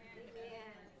Scripture.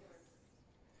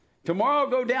 "Tomorrow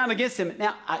go down against him."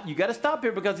 Now, you got to stop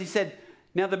here because he said,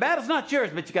 now the battle's not yours,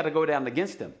 but you got to go down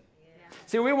against him.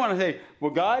 See, we want to say,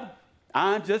 "Well, God,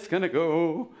 I'm just going to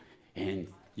go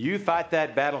and you fight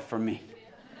that battle for me."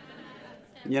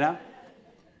 You know?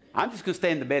 "I'm just going to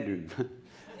stay in the bedroom.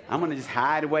 I'm going to just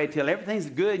hide away till everything's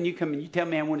good, and you come and you tell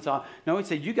me when it's all." No, he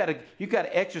said, you got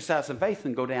to exercise some faith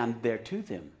and go down there to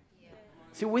them. Yeah.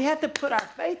 See, we have to put our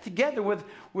faith together with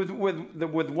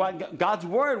what God's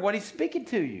word, what He's speaking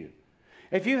to you.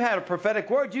 If you had a prophetic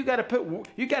word, you got to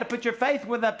put your faith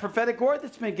with that prophetic word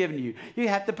that's been given to you. You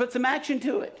have to put some action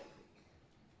to it.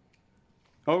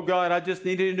 "Oh God, I just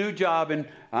needed a new job, and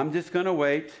I'm just going to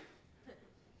wait.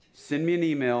 Send me an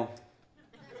email.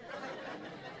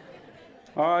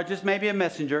 Or just maybe a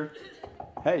messenger.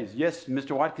 Hey, yes,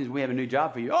 Mr. Watkins, we have a new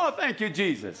job for you." "Oh, thank you,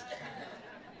 Jesus."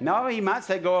 No, he might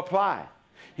say go apply.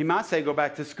 He might say go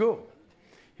back to school.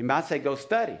 He might say go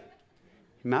study.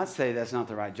 He might say that's not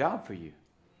the right job for you.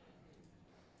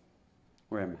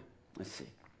 Where am I? Let's see.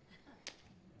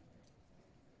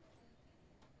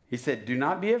 He said, "Do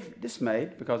not be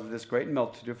dismayed because of this great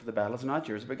multitude, for the battle is not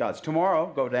yours but God's.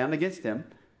 Tomorrow go down against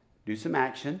them. Do some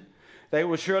action. They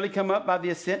will surely come up by the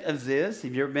ascent of Ziz."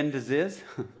 Have you ever been to Ziz?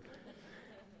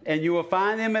 "And you will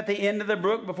find them at the end of the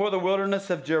brook before the wilderness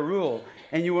of Jeruel.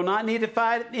 And you will not need to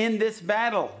fight in this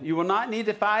battle." You will not need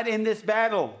to fight in this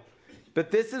battle.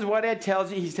 But this is what it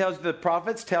tells you. He tells the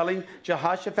prophets, telling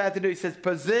Jehoshaphat to do. He says,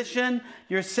 "Position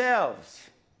yourselves.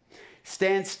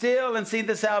 Stand still and see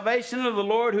the salvation of the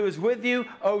Lord who is with you,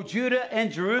 O Judah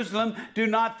and Jerusalem. Do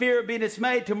not fear or be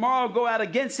dismayed. Tomorrow go out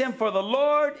against him, for the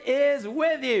Lord is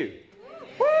with you."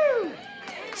 Woo!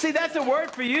 See, that's a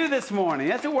word for you this morning.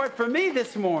 That's a word for me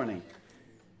this morning.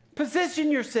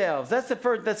 Position yourselves. That's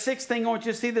the sixth thing I want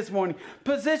you to see this morning.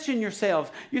 Position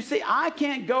yourselves. You see, I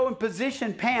can't go and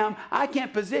position Pam. I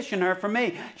can't position her for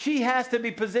me. She has to be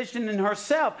positioned in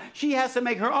herself. She has to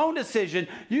make her own decision.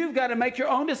 You've got to make your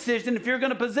own decision if you're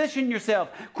going to position yourself.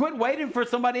 Quit waiting for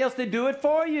somebody else to do it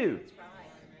for you.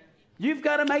 You've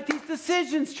got to make these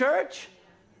decisions, church.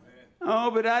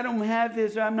 Oh, but I don't have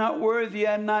this. I'm not worthy.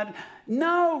 I'm not.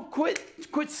 No, quit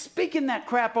speaking that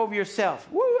crap over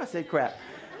yourself. Woo, I said crap.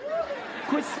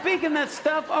 Quit speaking that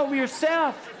stuff over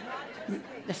yourself.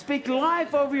 Speak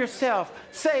life over yourself.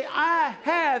 Say, I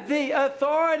have the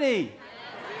authority.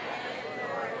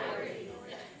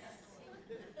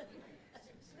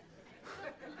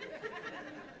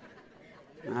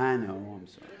 I know, I'm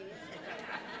sorry.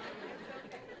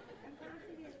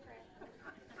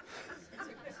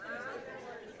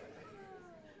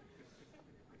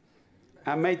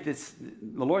 I made this,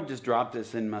 the Lord just dropped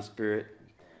this in my spirit.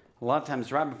 A lot of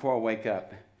times right before I wake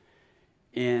up.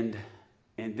 And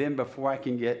then before I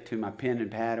can get to my pen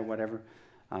and pad or whatever,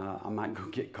 I might go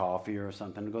get coffee or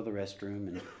something, go to the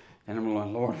restroom. And I'm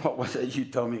going, Lord, what was it you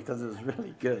told me? Because it was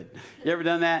really good. You ever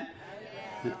done that?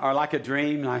 Yeah. Or like a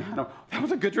dream, like, that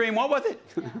was a good dream. What was it?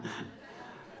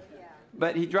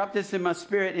 But he dropped this in my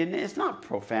spirit, and it's not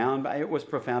profound, but it was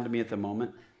profound to me at the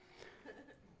moment.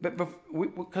 But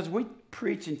because we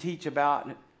preach and teach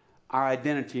about our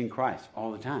identity in Christ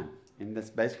all the time. And that's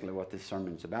basically what this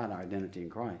sermon's about, our identity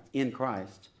in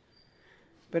Christ.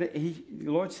 But the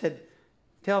Lord said,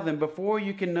 tell them, before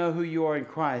you can know who you are in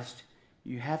Christ,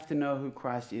 you have to know who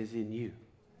Christ is in you.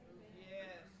 Yes.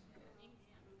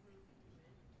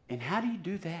 And how do you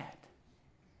do that?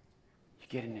 You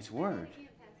get in His Word.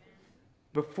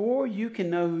 Before you can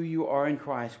know who you are in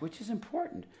Christ, which is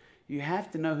important, you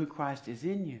have to know who Christ is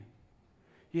in you.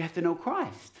 You have to know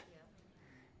Christ.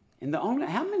 And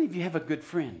how many of you have a good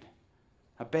friend,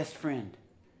 a best friend?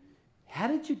 How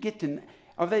did you get to,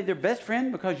 are they their best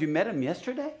friend because you met them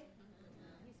yesterday?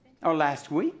 Or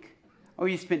last week? Or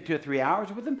you spent 2 or 3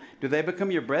 hours with them? Do they become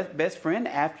your best friend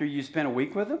after you spent a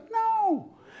week with them? No.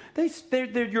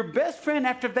 They're your best friend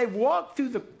after they walk through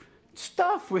the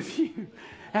stuff with you.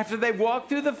 After they walk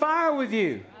through the fire with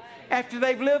you. After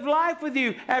they've lived life with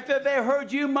you. After they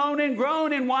heard you moan and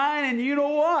groan and whine and you know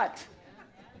what.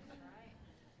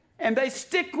 And they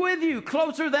stick with you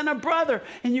closer than a brother.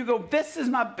 And you go, this is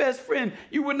my best friend.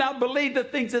 You would not believe the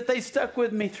things that they stuck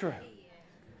with me through.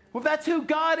 Well, that's who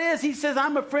God is. He says,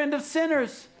 I'm a friend of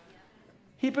sinners.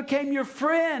 He became your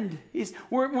friend.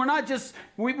 We're not just,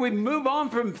 we move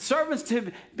on from servants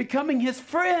to becoming His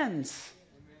friends.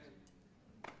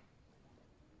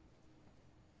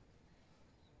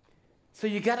 So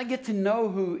you got to get to know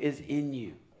who is in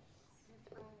you.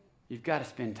 You've got to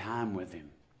spend time with Him.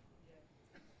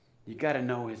 You got to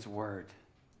know His Word.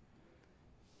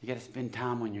 You got to spend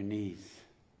time on your knees.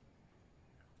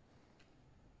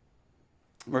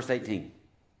 Verse 18.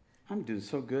 I'm doing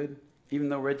so good, even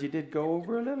though Reggie did go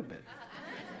over a little bit.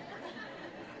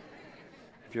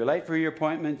 If you're late for your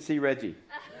appointment, see Reggie.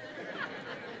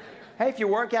 Hey, if you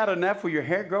work out enough, will your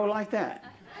hair grow like that?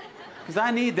 Because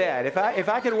I need that. If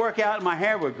I could work out, my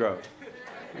hair would grow.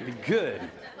 It'd be good.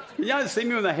 Y'all see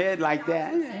me with a head like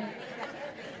that?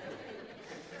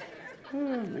 Oh,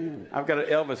 man. I've got an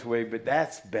Elvis wig, but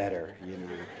that's better, you know.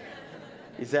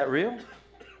 Is that real?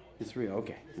 It's real.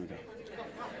 Okay.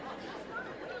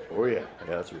 Oh, yeah,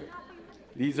 that's real.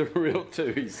 These are real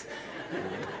too.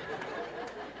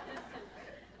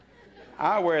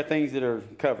 I wear things that are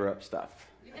cover-up stuff.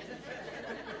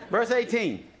 Verse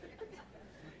 18.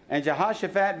 And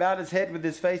Jehoshaphat bowed his head with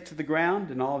his face to the ground,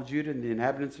 and all of Judah and the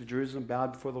inhabitants of Jerusalem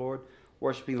bowed before the Lord,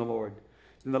 worshiping the Lord.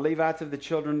 And the Levites of the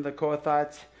children of the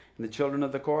Kohathites and the children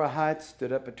of the Korahites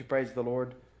stood up to praise the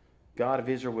Lord, God of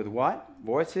Israel, with what?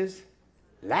 Voices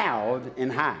loud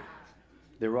and high.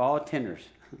 They were all tenors.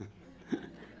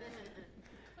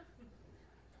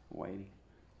 Waiting.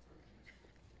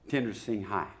 Tenors sing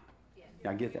high.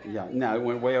 Y'all get that? Yeah. No, it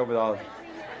went way over all.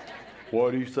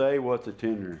 What do you say? What's a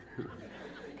tenor?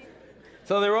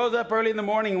 So they rose up early in the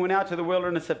morning and went out to the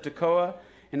wilderness of Tekoa.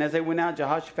 And as they went out,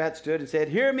 Jehoshaphat stood and said,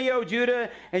 Hear me, O Judah,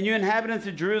 and you inhabitants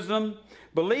of Jerusalem.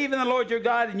 Believe in the Lord your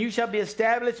God, and you shall be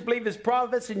established. Believe His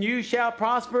prophets, and you shall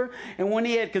prosper. And when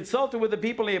he had consulted with the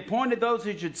people, he appointed those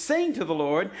who should sing to the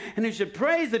Lord, and who should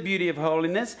praise the beauty of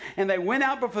holiness. And they went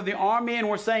out before the army and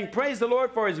were saying, Praise the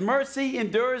Lord, for His mercy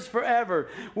endures forever.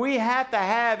 We have to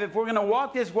have, if we're going to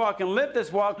walk this walk and live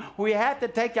this walk, we have to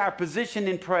take our position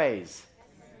in praise.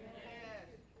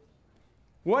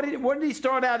 What did he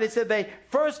start out? He said they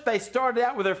started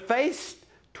out with their face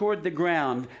toward the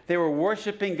ground. They were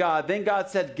worshiping God. Then God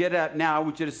said, get up now. I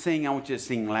want you to sing. I want you to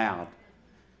sing loud.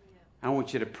 I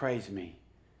want you to praise me.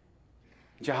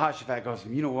 Jehoshaphat goes,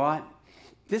 you know what?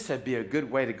 This would be a good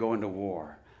way to go into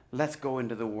war. Let's go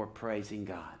into the war praising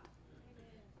God.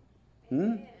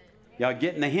 Y'all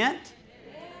getting the hint?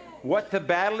 What the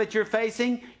battle that you're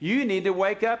facing, you need to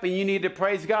wake up and you need to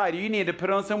praise God. You need to put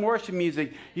on some worship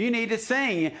music. You need to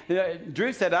sing.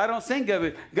 Drew said, I don't sing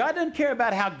good. God doesn't care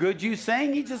about how good you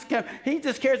sing. He just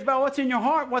cares about what's in your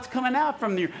heart, what's coming out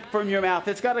from your mouth.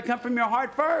 It's got to come from your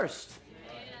heart first.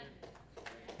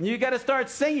 You got to start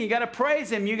singing. You got to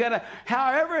praise Him. You got to,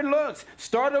 however it looks,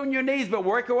 start on your knees, but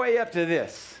work your way up to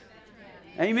this.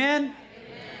 Amen? Amen.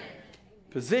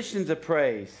 Positions of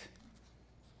praise.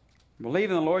 Believe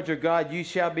in the Lord your God, you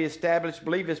shall be established.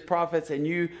 Believe His prophets, and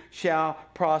you shall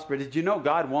prosper. Did you know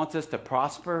God wants us to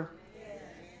prosper? Yes.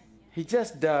 He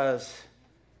just does.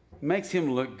 Makes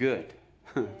Him look good.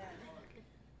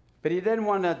 But He doesn't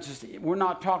want to just, we're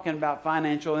not talking about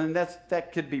financial, and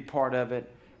that could be part of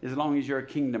it, as long as you're a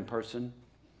kingdom person.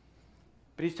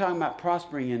 But He's talking about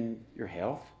prospering in your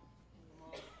health,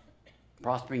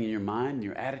 prospering in your mind,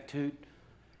 your attitude,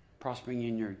 prospering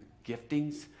in your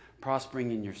giftings,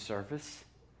 prospering in your service.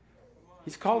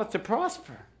 He's called it to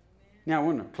prosper. Now,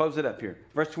 we're going to close it up here.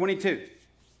 Verse 22.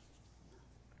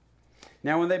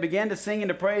 Now, when they began to sing and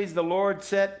to praise, the Lord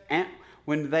set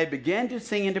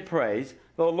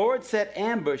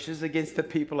ambushes against the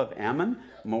people of Ammon,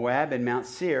 Moab, and Mount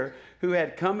Seir, who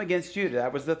had come against Judah.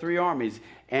 That was the three armies.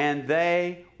 And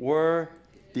they were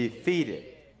defeated.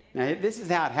 Now, this is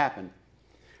how it happened.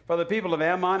 For the people of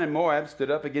Ammon and Moab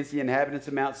stood up against the inhabitants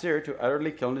of Mount Seir to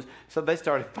utterly kill them. So they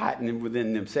started fighting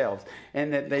within themselves.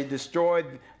 And that they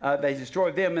destroyed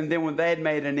them. And then when they had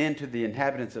made an end to the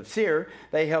inhabitants of Seir,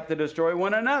 they helped to destroy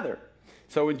one another.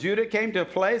 So when Judah came to a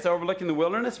place overlooking the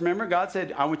wilderness, remember, God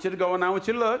said, I want you to go and I want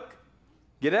you to look.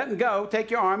 Get up and go.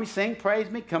 Take your army. Sing. Praise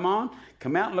me. Come on.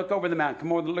 Come out and look over the mountain.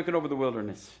 Come over, look over the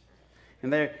wilderness.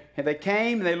 And they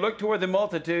came and they looked toward the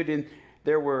multitude, and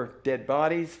there were dead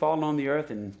bodies fallen on the earth,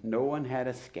 and no one had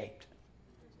escaped.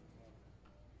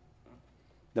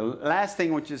 The last thing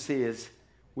I want you to see is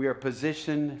we are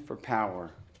positioned for power.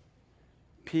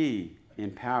 P in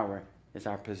power is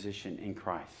our position in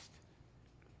Christ.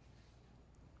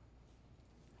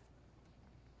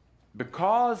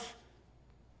 Because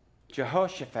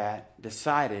Jehoshaphat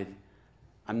decided,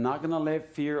 I'm not going to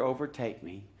let fear overtake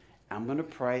me. I'm going to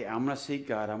pray. I'm going to seek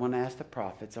God. I'm going to ask the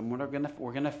prophets. We're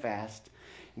going to fast.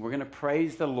 We're going to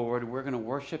praise the Lord. We're going to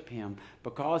worship Him,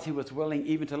 because he was willing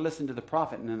even to listen to the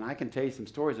prophet. And then I can tell you some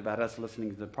stories about us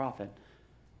listening to the prophet.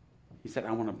 He said,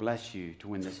 I want to bless you to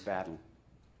win this battle.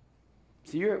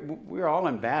 See, we're all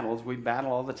in battles. We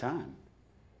battle all the time.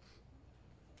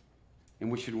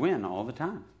 And we should win all the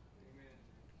time.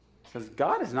 Because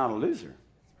God is not a loser.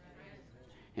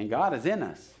 And God is in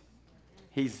us.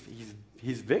 He's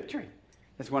victory.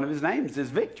 That's one of His names, is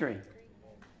victory.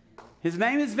 His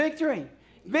name is victory.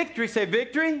 Victory, say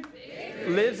victory,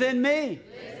 lives in me.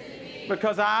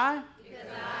 Because I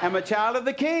am a child of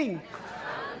the King.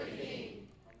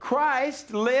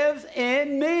 Christ lives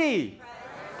in me.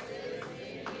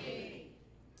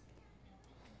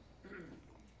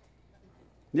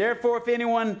 Therefore, if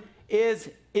anyone is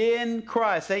in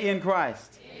Christ, say in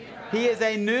Christ. He is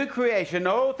a new creation.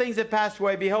 Old things have passed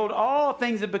away. Behold, all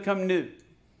things have become new.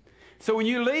 So when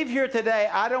you leave here today,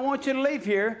 I don't want you to leave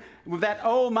here with that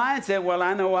old mindset. Well,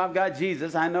 I know I've got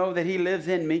Jesus. I know that He lives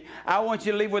in me. I want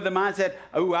you to leave with the mindset,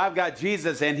 oh, I've got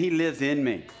Jesus and He lives in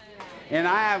me. And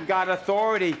I have got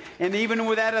authority. And even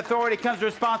with that authority comes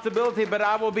responsibility, but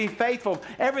I will be faithful.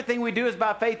 Everything we do is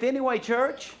by faith anyway,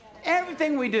 church.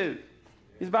 Everything we do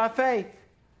is by faith.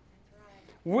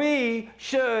 We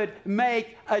should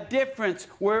make a difference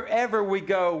wherever we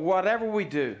go, whatever we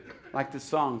do, like the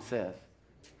song says.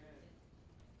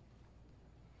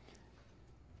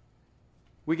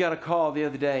 We got a call the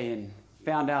other day and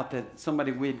found out that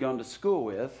somebody we had gone to school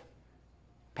with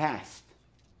passed.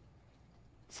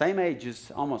 Same age,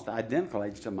 as almost identical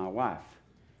age to my wife.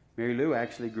 Mary Lou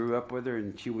actually grew up with her,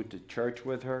 and she went to church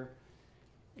with her.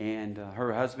 And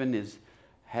her husband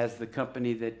has the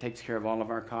company that takes care of all of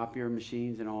our copier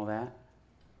machines and all that.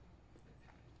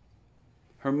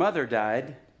 Her mother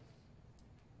died.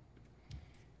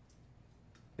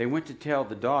 They went to tell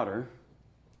the daughter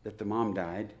that the mom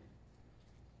died,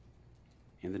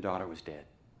 and the daughter was dead.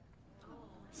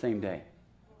 Same day.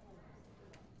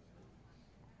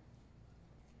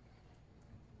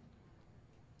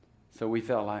 So we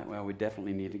felt like, well, we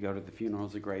definitely need to go to the funeral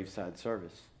as a graveside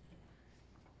service.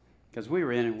 Because we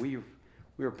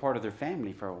were part of their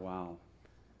family for a while.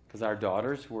 Because our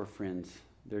daughters were friends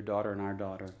their daughter and our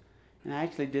daughter. And I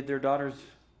actually did their daughter's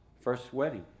first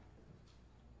wedding.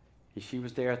 And she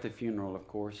was there at the funeral, of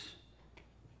course.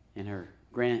 And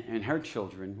her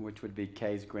children, which would be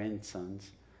Kay's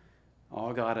grandsons,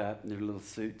 all got up in their little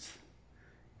suits.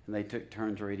 And they took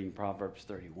turns reading Proverbs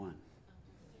 31.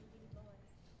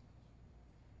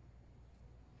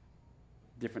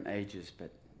 Different ages, but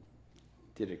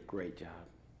did a great job.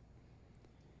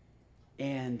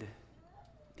 And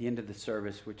at the end of the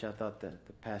service, which I thought the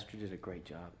pastor did a great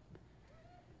job,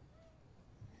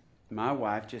 my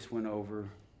wife just went over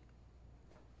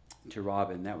to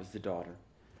Robin, that was the daughter,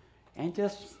 and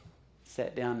just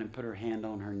sat down and put her hand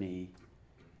on her knee.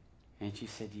 And she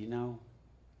said, you know,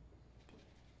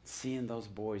 seeing those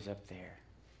boys up there,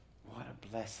 what a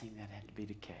blessing that had to be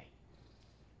to Kay,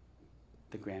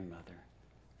 the grandmother.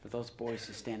 For those boys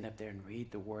to stand up there and read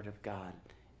the Word of God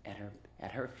at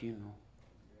her funeral.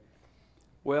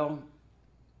 Well,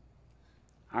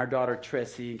 our daughter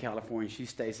Tressie in California, she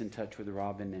stays in touch with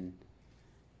Robin. And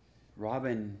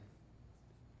Robin,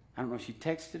 I don't know if she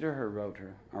texted her or wrote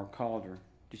her or called her.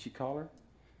 Did she call her?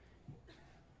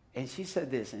 And she said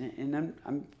this, and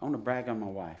I want to brag on my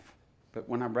wife. But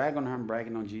when I brag on her, I'm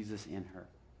bragging on Jesus in her.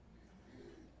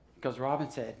 Because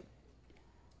Robin said,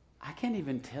 I can't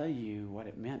even tell you what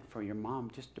it meant for your mom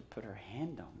just to put her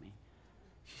hand on me.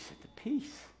 She said, the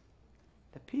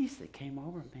peace that came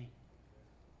over me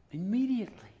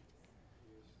immediately.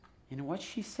 And what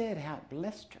she said, how it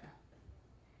blessed her.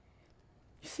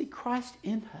 You see, Christ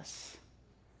in us.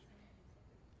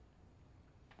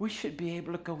 We should be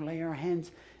able to go lay our hands,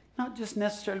 not just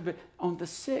necessarily but on the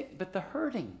sick, but the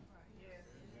hurting.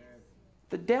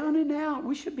 The down and out.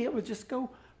 We should be able to just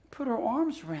go put our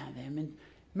arms around them and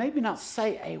maybe not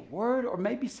say a word or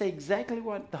maybe say exactly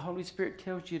what the Holy Spirit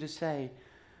tells you to say,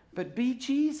 but be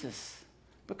Jesus,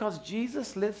 because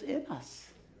Jesus lives in us.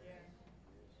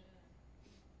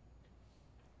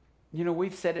 You know,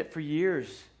 we've said it for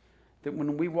years that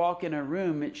when we walk in a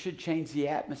room, it should change the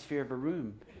atmosphere of a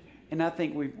room. And I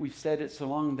think we've said it so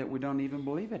long that we don't even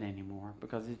believe it anymore,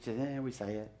 because it's just, we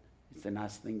say it. It's a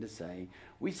nice thing to say.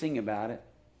 We sing about it.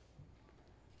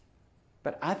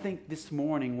 But I think this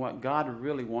morning what God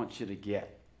really wants you to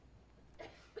get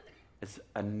is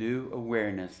a new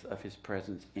awareness of His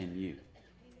presence in you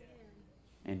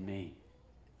and me.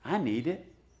 I need it.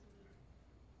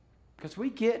 Because we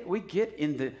get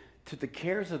into the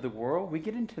cares of the world. We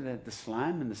get into the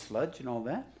slime and the sludge and all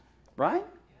that. Right?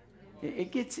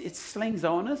 It slings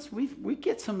on us. We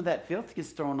get some of that filth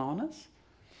gets thrown on us.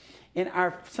 And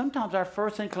sometimes our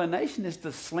first inclination is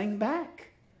to sling back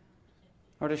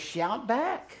or to shout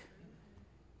back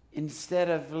instead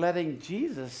of letting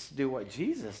Jesus do what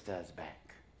Jesus does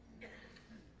back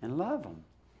and love them,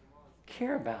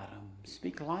 care about them,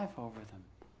 speak life over them.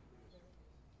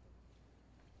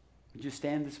 Would you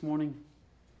stand this morning?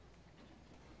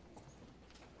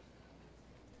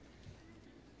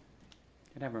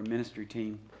 Could have our ministry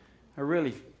team.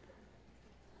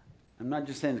 I'm not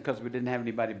just saying because we didn't have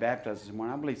anybody baptized this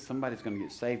morning. I believe somebody's going to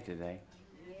get saved today.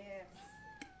 Yes.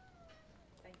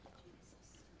 Thank you,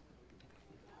 Jesus.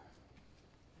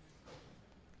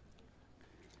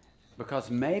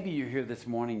 Because maybe you're here this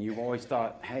morning, you've always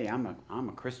thought, hey, I'm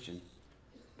a Christian,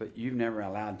 but you've never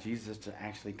allowed Jesus to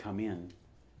actually come in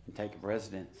and take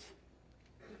residence.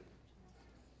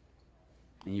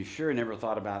 And you sure never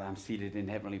thought about, I'm seated in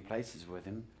heavenly places with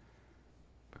Him,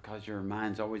 because your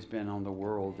mind's always been on the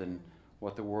world and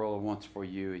what the world wants for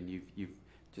you, and you've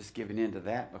just given in to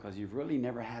that because you've really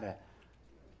never had a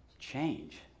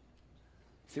change.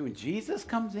 See, when Jesus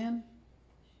comes in,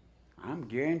 I'm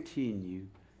guaranteeing you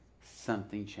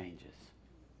something changes.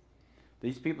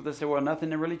 These people that say, well,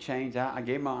 nothing really changed. I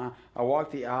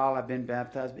walked the aisle, I've been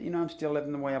baptized, but I'm still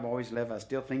living the way I've always lived. I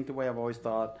still think the way I've always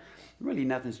thought. Really,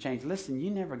 nothing's changed. Listen,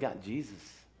 you never got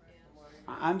Jesus.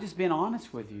 I'm just being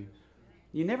honest with you.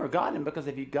 You never got Him, because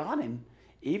if you got Him,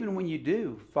 even when you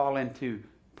do fall into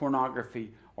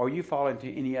pornography or you fall into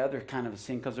any other kind of a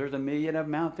sin, because there's a million of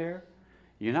them out there,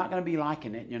 you're not going to be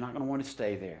liking it. You're not going to want to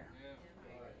stay there.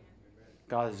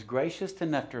 God is gracious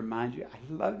enough to remind you,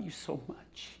 I love you so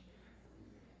much.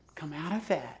 Come out of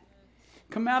that.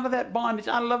 Come out of that bondage.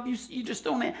 I love you. You just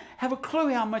don't have a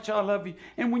clue how much I love you.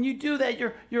 And when you do that,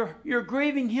 you're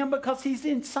grieving Him because He's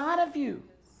inside of you.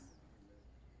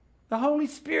 The Holy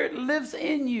Spirit lives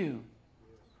in you.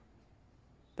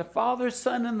 The Father,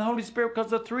 Son, and the Holy Spirit, because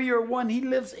the three are one, He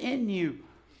lives in you.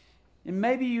 And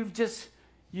maybe you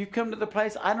come to the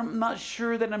place, I'm not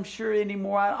sure that I'm sure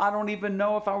anymore. I don't even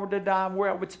know if I were to die where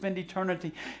I would spend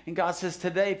eternity. And God says,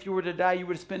 today, if you were to die, you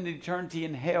would spend eternity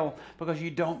in hell because you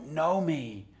don't know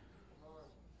me.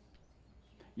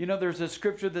 You know, there's a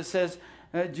scripture that says,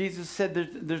 Jesus said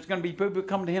there's going to be people who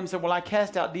come to him and say, well, I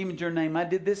cast out demons in your name. I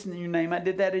did this in your name. I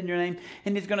did that in your name.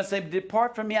 And he's going to say,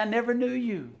 depart from me. I never knew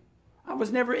you. I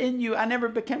was never in you. I never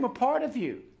became a part of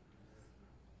you.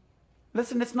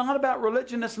 Listen, it's not about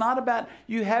religion. It's not about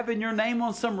you having your name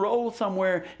on some roll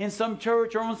somewhere in some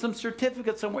church or on some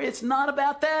certificate somewhere. It's not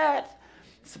about that.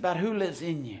 It's about who lives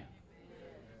in you.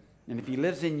 And if he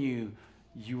lives in you,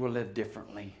 you will live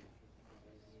differently.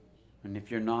 And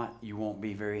if you're not, you won't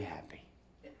be very happy.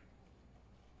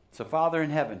 So, Father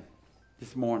in heaven,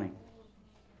 this morning,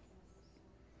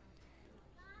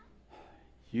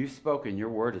 you've spoken. Your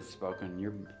word is spoken.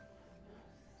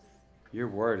 Your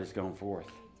word has gone forth.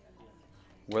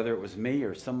 Whether it was me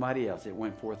or somebody else, it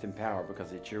went forth in power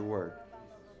because it's your word.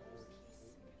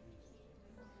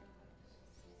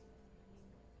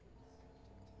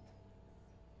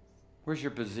 Where's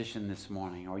your position this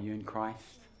morning? Are you in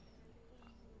Christ?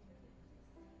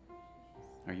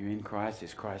 Are you in Christ?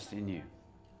 Is Christ in you?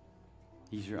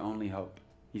 He's your only hope.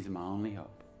 He's my only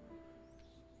hope.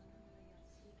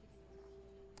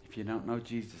 If you don't know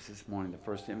Jesus this morning, the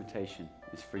first invitation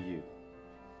is for you.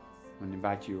 I'm going to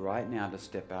invite you right now to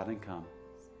step out and come.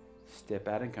 Step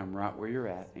out and come right where you're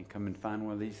at and come and find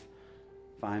one of these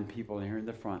fine people here in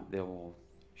the front. They will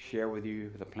share with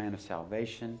you the plan of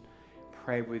salvation,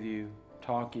 pray with you,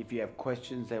 talk. If you have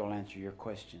questions, they will answer your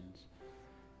questions.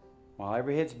 While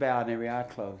every head's bowed and every eye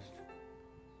closed,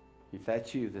 if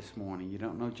that's you this morning, you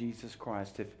don't know Jesus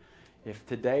Christ, if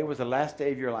today was the last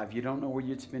day of your life, you don't know where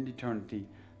you'd spend eternity,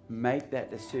 make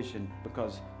that decision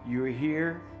because you're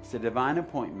here. It's a divine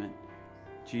appointment.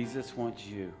 Jesus wants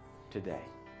you today.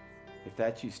 If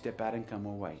that's you, step out and come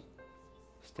away.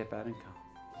 Step out and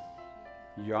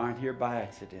come. You aren't here by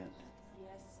accident.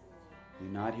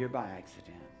 You're not here by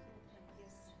accident.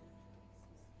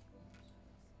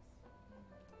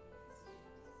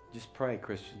 Just pray,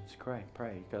 Christians. Pray.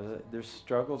 Because there's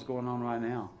struggles going on right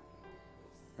now.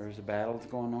 There's a battle that's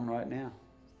going on right now.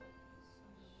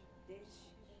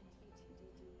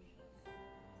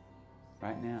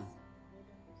 Right now.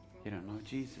 You don't know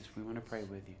Jesus. We want to pray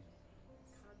with you.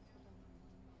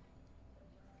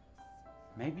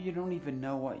 Maybe you don't even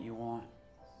know what you want,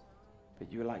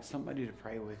 but you would like somebody to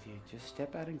pray with you. Just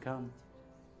step out and come.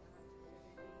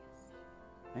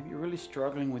 Maybe you're really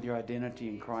struggling with your identity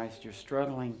in Christ. You're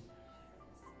struggling.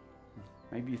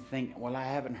 Maybe you think, well, I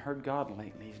haven't heard God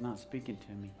lately. He's not speaking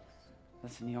to me.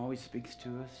 Listen, he always speaks to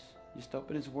us. Just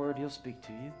open his word. He'll speak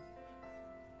to you.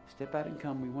 Step out and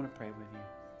come. We want to pray with you.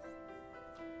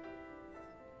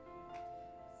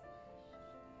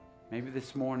 Maybe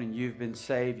this morning you've been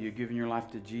saved, you've given your life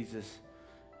to Jesus,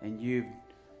 and you've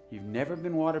never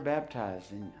been water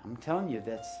baptized. And I'm telling you,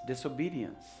 that's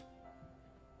disobedience.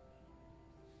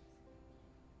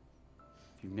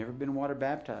 If you've never been water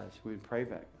baptized,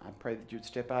 I pray that you'd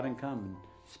step out and come and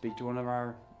speak to one of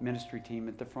our ministry team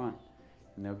at the front.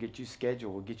 And they'll get you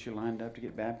scheduled. We'll get you lined up to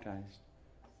get baptized.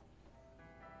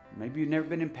 Maybe you've never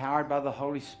been empowered by the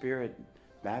Holy Spirit,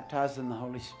 baptized in the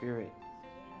Holy Spirit.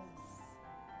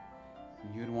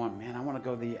 And you'd want, man, I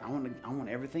want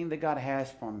everything that God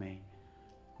has for me.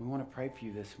 We want to pray for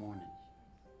you this morning.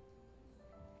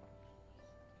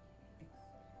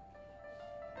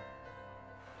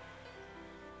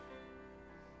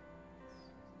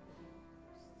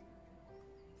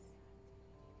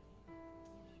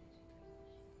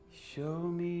 Show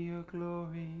me your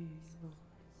glory.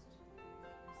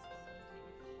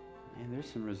 And there's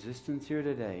some resistance here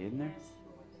today, isn't there?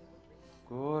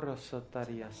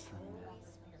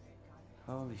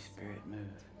 Holy Spirit, move.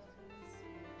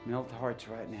 Melt hearts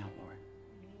right now, Lord.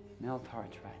 Melt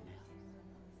hearts right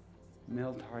now.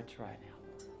 Melt hearts right now,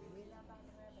 Lord.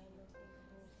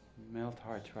 Melt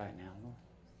hearts right now, Lord.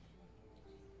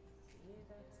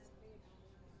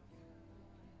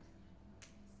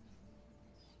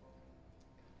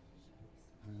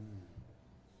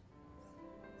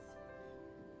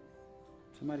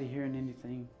 Somebody hearing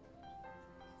anything?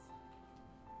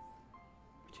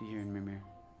 What you hearing, Mimir?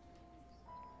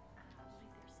 I believe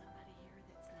there's somebody here that's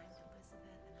named Elizabeth, and I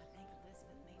think Elizabeth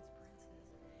means princess,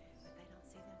 but they don't see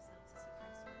themselves as a princess, and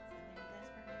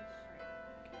they're in desperate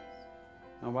need of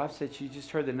prayer. My wife said she just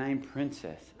heard the name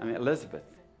Princess. Elizabeth.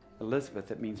 Elizabeth,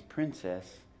 that means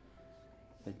princess.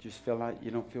 That just feel like you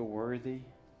don't feel worthy,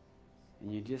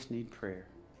 and you just need prayer.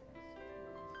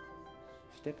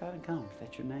 Step out and come if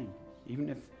that's your name. Even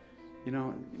if,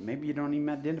 maybe you don't even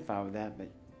identify with that, but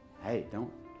hey,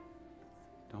 don't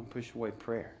push away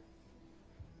prayer.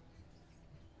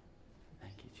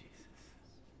 Thank you, Jesus.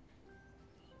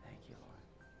 Thank you, Lord.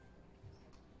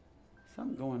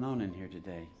 Something going on in here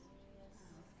today.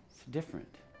 It's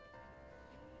different.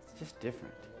 just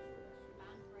different.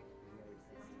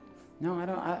 No, I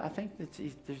don't. I think that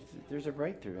there's a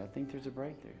breakthrough. I think there's a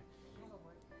breakthrough.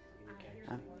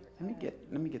 Let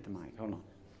me get the mic. Hold on.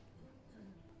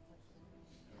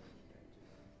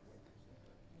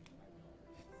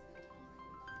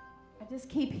 I just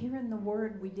keep hearing the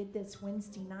word. We did this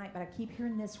Wednesday night, but I keep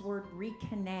hearing this word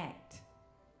reconnect.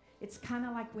 It's kind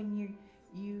of like when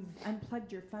you've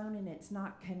unplugged your phone and it's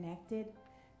not connected.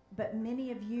 But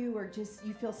many of you are just,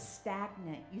 you feel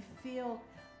stagnant. You feel,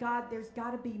 God, there's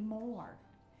got to be more.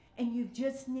 And you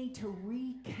just need to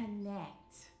reconnect.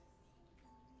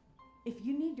 If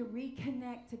you need to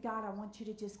reconnect to God, I want you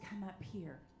to just come up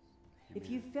here. Amen. If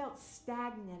you felt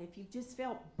stagnant, if you just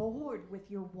felt bored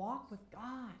with your walk with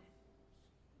God,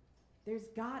 there's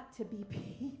got to be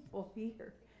people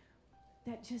here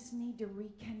that just need to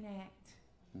reconnect.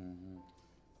 Mm-hmm.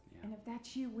 Yeah. And if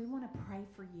that's you, we want to pray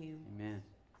for you. Amen.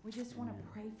 We just want to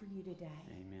pray for you today.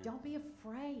 Amen. Don't be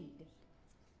afraid.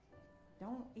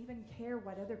 Don't even care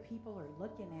what other people are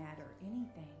looking at or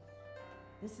anything.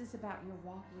 This is about your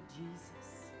walk with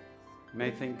Jesus. You may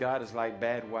think God is like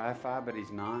bad Wi-Fi, but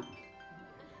He's not.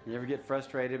 You ever get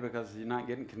frustrated because you're not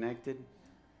getting connected?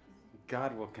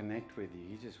 God will connect with you.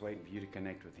 He's just waiting for you to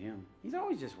connect with Him. He's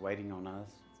always just waiting on us.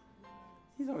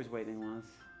 He's always waiting on us.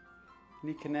 You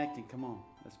need connecting. Come on,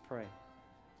 let's pray.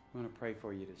 I want to pray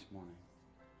for you this morning.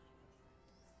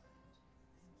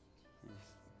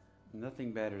 There's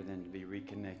nothing better than to be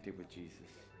reconnected with Jesus.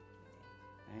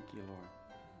 Thank you, Lord.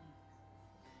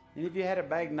 And if you had a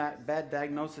bad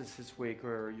diagnosis this week,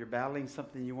 or you're battling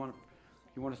something you want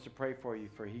us to pray for you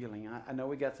for healing, I know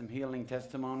we got some healing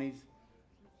testimonies.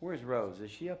 Where's Rose?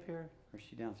 Is she up here or is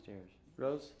she downstairs?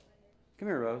 Rose? Come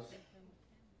here, Rose.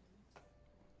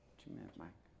 2 minutes, Mike.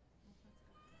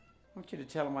 I want you to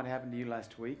tell them what happened to you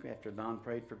last week after Don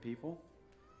prayed for people.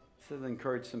 So to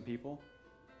encourage some people.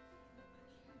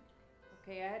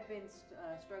 Okay, I had been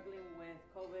struggling with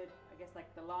COVID, I guess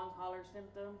like the long hauler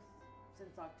symptoms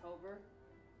since October.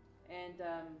 And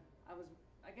I was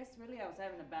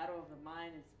having a battle of the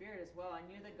mind and spirit as well. I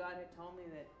knew that God had told me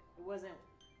that it wasn't,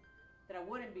 that I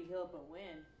wouldn't be healed, but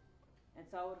when. And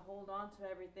so I would hold on to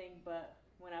everything, but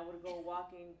when I would go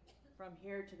walking from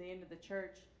here to the end of the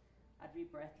church, I'd be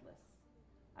breathless.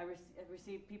 I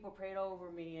received people prayed over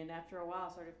me, and after a while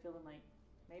I started feeling like,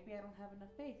 maybe I don't have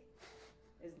enough faith,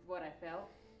 is what I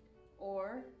felt.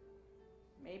 Or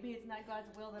maybe it's not God's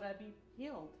will that I be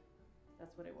healed.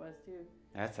 That's what it was too.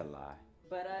 That's a lie.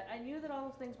 But I knew that all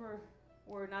those things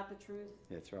were not the truth.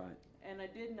 That's right. And I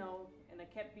did know, and I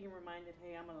kept being reminded,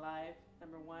 hey, I'm alive.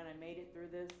 Number one, I made it through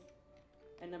this.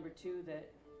 And number two,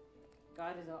 that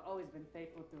God has always been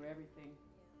faithful through everything.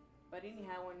 But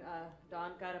anyhow, when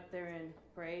Don got up there and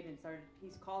prayed and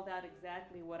he's called out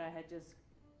exactly what I had just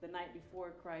the night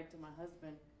before cried to my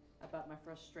husband about my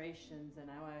frustrations. And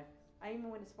I even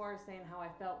went as far as saying how I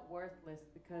felt worthless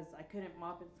because I couldn't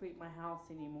mop and sweep my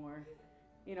house anymore.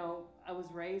 You know, I was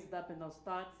raised up in those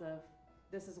thoughts of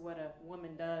this is what a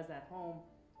woman does at home.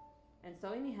 And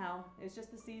so anyhow, it's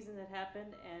just the season that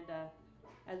happened. And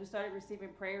as we started receiving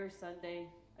prayers Sunday,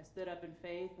 I stood up in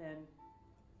faith, and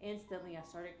instantly I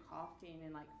started coughing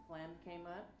and like phlegm came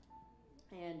up.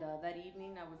 And that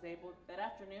evening I was able, that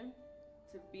afternoon,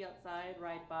 to be outside,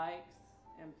 ride bikes,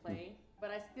 and play. But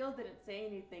I still didn't say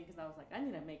anything because I was like, I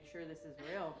need to make sure this is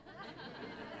real.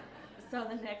 So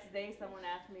the next day, someone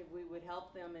asked me if we would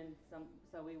help them, and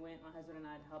so we went. My husband and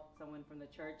I had helped someone from the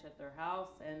church at their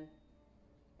house, and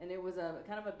it was a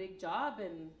kind of a big job.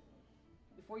 And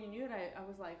before you knew it, I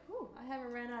was like, whew, I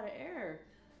haven't ran out of air,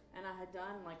 and I had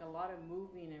done like a lot of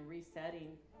moving and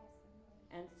resetting.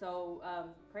 And so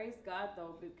praise God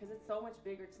though, because it's so much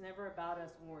bigger. It's never about us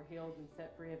when we're healed and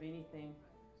set free of anything,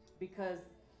 because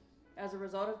as a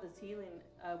result of this healing,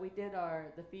 we did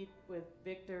the feed with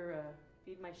Victor.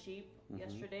 Feed my sheep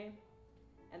yesterday,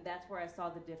 and that's where I saw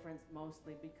the difference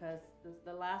mostly, because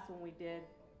the last one we did,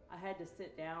 I had to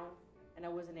sit down and I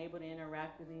wasn't able to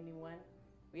interact with anyone.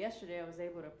 But yesterday I was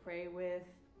able to pray with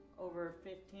over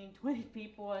 15, 20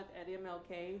 people at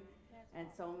MLK, and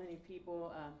so many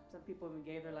people, some people even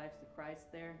gave their lives to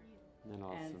Christ there.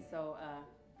 Awesome. And so,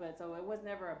 so it was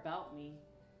never about me,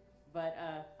 but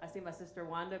I see my sister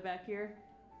Wanda back here.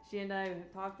 She and I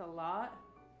talked a lot.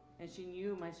 And she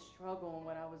knew my struggle and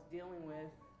what I was dealing with.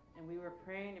 And we were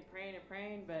praying and praying and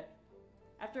praying. But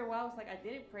after a while, it's like I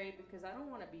didn't pray because I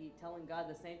don't want to be telling God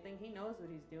the same thing. He knows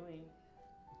what He's doing.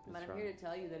 But I'm here to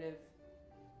tell you that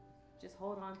just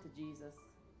hold on to Jesus.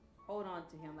 Hold on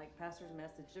to Him. Like Pastor's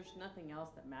message, there's nothing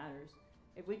else that matters.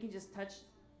 If we can just touch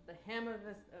the hem of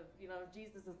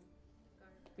Jesus'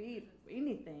 feet,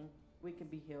 anything, we can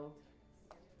be healed.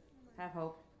 Have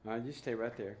hope. All right, you stay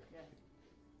right there. Yeah.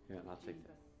 Yeah, and I'll take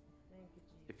that. Jesus. Thank you,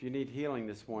 Jesus. If you need healing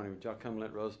this morning, would y'all come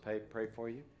let Rose pray for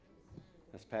you?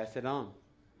 Let's pass it on.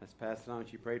 Let's pass it on.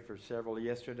 She prayed for several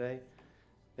yesterday.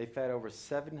 They fed over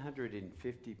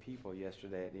 750 people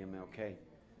yesterday at MLK.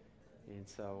 And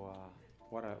so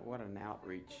what an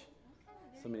outreach.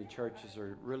 So many churches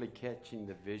are really catching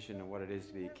the vision of what it is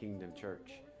to be a kingdom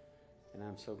church. And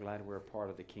I'm so glad we're a part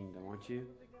of the kingdom, aren't you?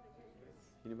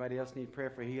 Anybody else need prayer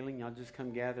for healing? Y'all just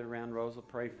come gather around. Rose will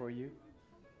pray for you.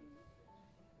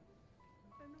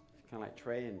 Kind of like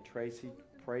Trey and Tracy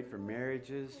prayed for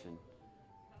marriages, and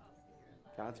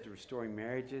God's restoring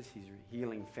marriages. He's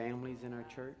healing families in our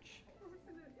church.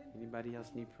 Anybody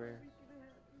else need prayer?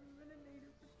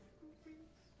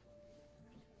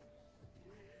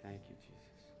 Thank you,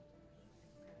 Jesus.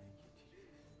 Thank you, Jesus.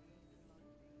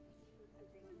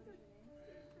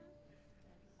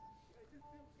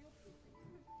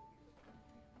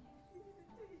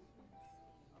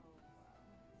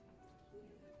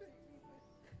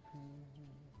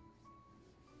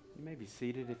 You may be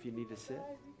seated if you need to sit.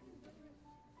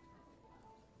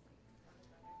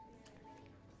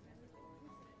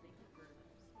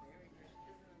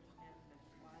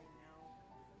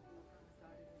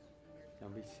 Y'all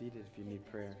be seated if you need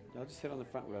prayer. Y'all just sit on the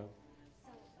front row.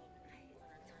 So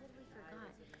I totally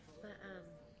forgot, but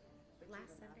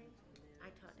last Sunday I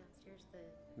taught downstairs the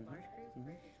large group.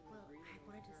 Well, I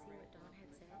wanted to see what Dawn had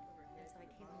said, and so I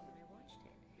came home and I watched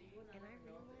it, and I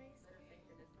realized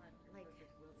like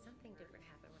something different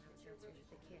happened when I was downstairs with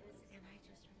the kids, and I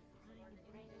just started crying and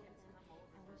praying,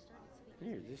 and we started speaking.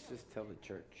 Here, just tell the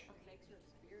church.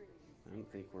 I don't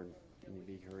think we're in any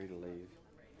big hurry to leave.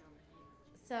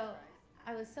 So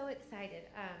I was so excited.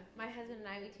 My husband and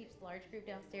I, we teach the large group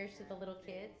downstairs to the little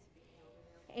kids.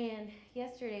 And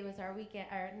yesterday was our weekend,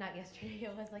 or not yesterday,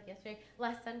 it was like yesterday.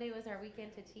 Last Sunday was our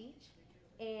weekend to teach.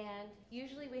 And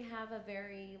usually we have a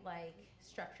very like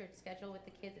structured schedule with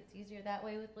the kids. It's easier that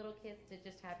way with little kids to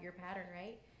just have your pattern,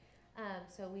 right?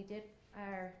 So we did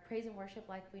our praise and worship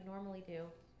like we normally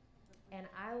do. And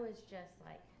I was just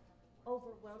like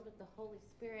overwhelmed with the Holy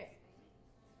Spirit.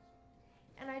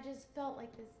 And I just felt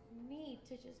like this need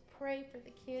to just pray for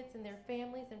the kids and their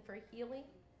families and for healing.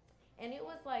 And it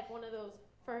was like one of those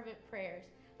fervent prayers.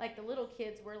 Like the little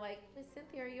kids were like, Miss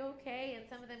Cynthia, are you okay? And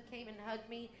some of them came and hugged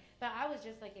me. But I was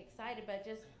just like excited. But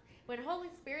just when Holy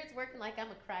Spirit's working, like I'm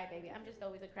a crybaby. I'm just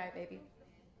always a crybaby.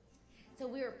 So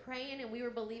we were praying and we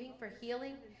were believing for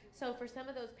healing. So for some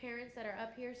of those parents that are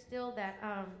up here still that,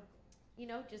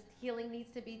 just healing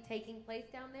needs to be taking place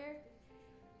down there.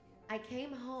 I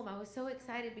came home, I was so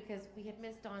excited because we had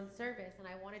missed Dawn's service and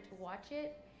I wanted to watch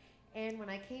it. And when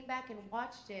I came back and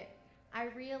watched it, I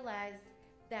realized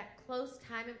that close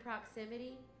time and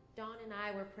proximity, Dawn and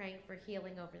I were praying for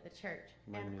healing over the church.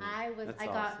 And I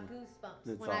got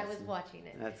goosebumps when I was watching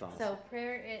it. That's awesome. So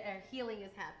healing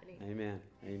is happening. Amen.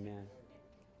 Amen.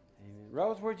 Amen.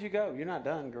 Rose, where'd you go? You're not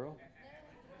done, girl.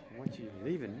 I want you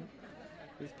leaving.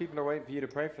 These people are waiting for you to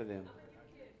pray for them.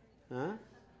 Huh?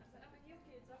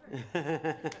 All right,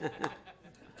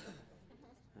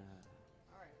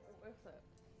 what's up?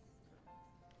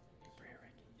 Prayer,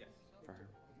 Ricky. Yes. For her.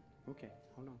 Okay,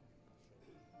 hold on.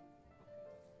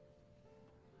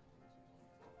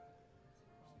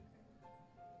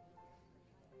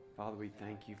 Father, we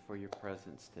thank you for your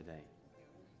presence today.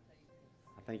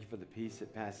 I thank you for the peace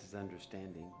that passes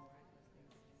understanding.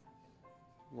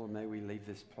 Lord, may we leave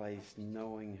this place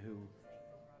knowing who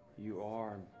you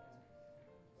are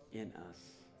in us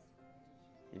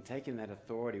and taking that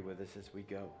authority with us as we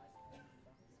go.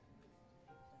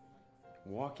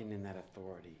 Walking in that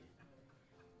authority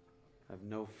of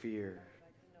no fear.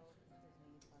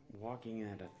 Walking in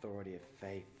that authority of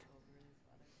faith.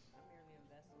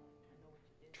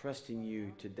 Trusting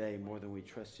you today more than we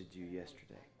trusted you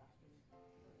yesterday.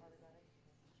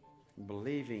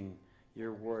 Believing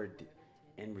your word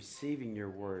and receiving your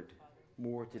word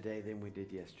more today than we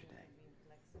did yesterday.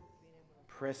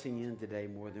 Pressing in today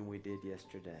more than we did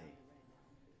yesterday.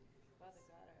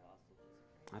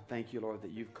 I thank you, Lord,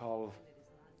 that you've called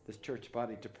this church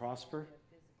body to prosper.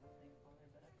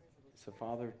 So,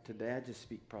 Father, today I just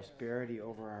speak prosperity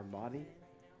over our body,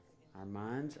 our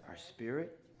minds, our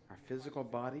spirit, our physical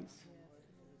bodies.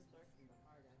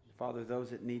 Father, those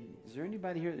that need, is there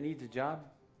anybody here that needs a job?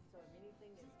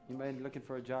 Anybody looking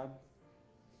for a job?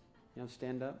 You know,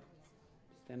 stand up.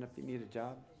 Stand up if you need a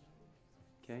job.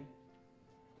 Okay.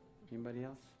 Anybody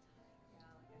else?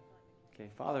 Okay.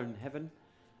 Father in heaven,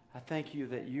 I thank you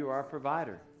that you are our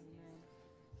provider.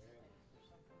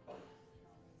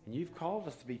 And you've called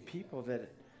us to be people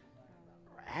that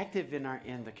are active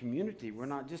in the community. We're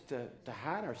not just to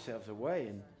hide ourselves away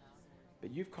and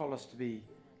But you've called us to be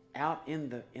out in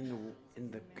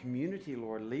the community,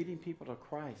 Lord, leading people to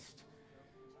Christ.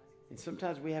 And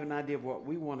sometimes we have an idea of what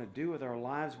we want to do with our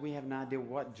lives. We have an idea of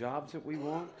what jobs that we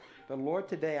want. But Lord,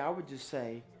 today I would just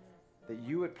say that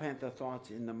you would plant the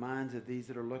thoughts in the minds of these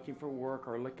that are looking for work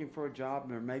or looking for a job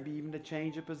or maybe even to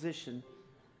change a position,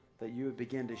 that you would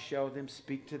begin to show them,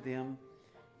 speak to them,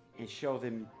 and show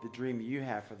them the dream you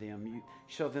have for them. You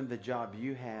show them the job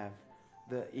you have,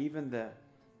 even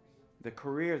the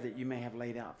career that you may have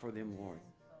laid out for them, Lord.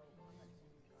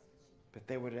 But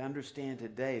they would understand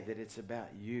today that it's about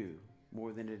you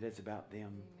more than it is about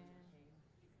them.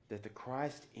 That the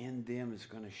Christ in them is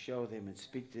going to show them and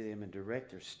speak to them and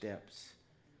direct their steps.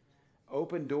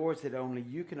 Open doors that only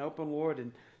you can open, Lord,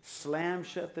 and slam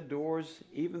shut the doors,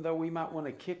 even though we might want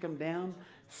to kick them down.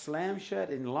 Slam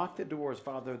shut and lock the doors,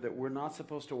 Father, that we're not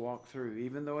supposed to walk through,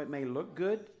 even though it may look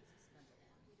good,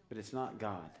 but it's not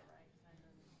God.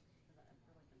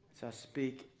 So I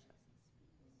speak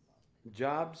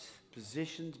jobs,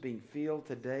 positions being filled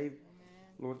today,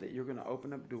 Lord, that you're going to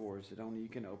open up doors that only you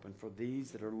can open for these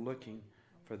that are looking,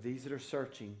 for these that are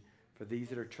searching, for these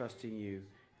that are trusting you.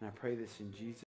 And I pray this in Jesus'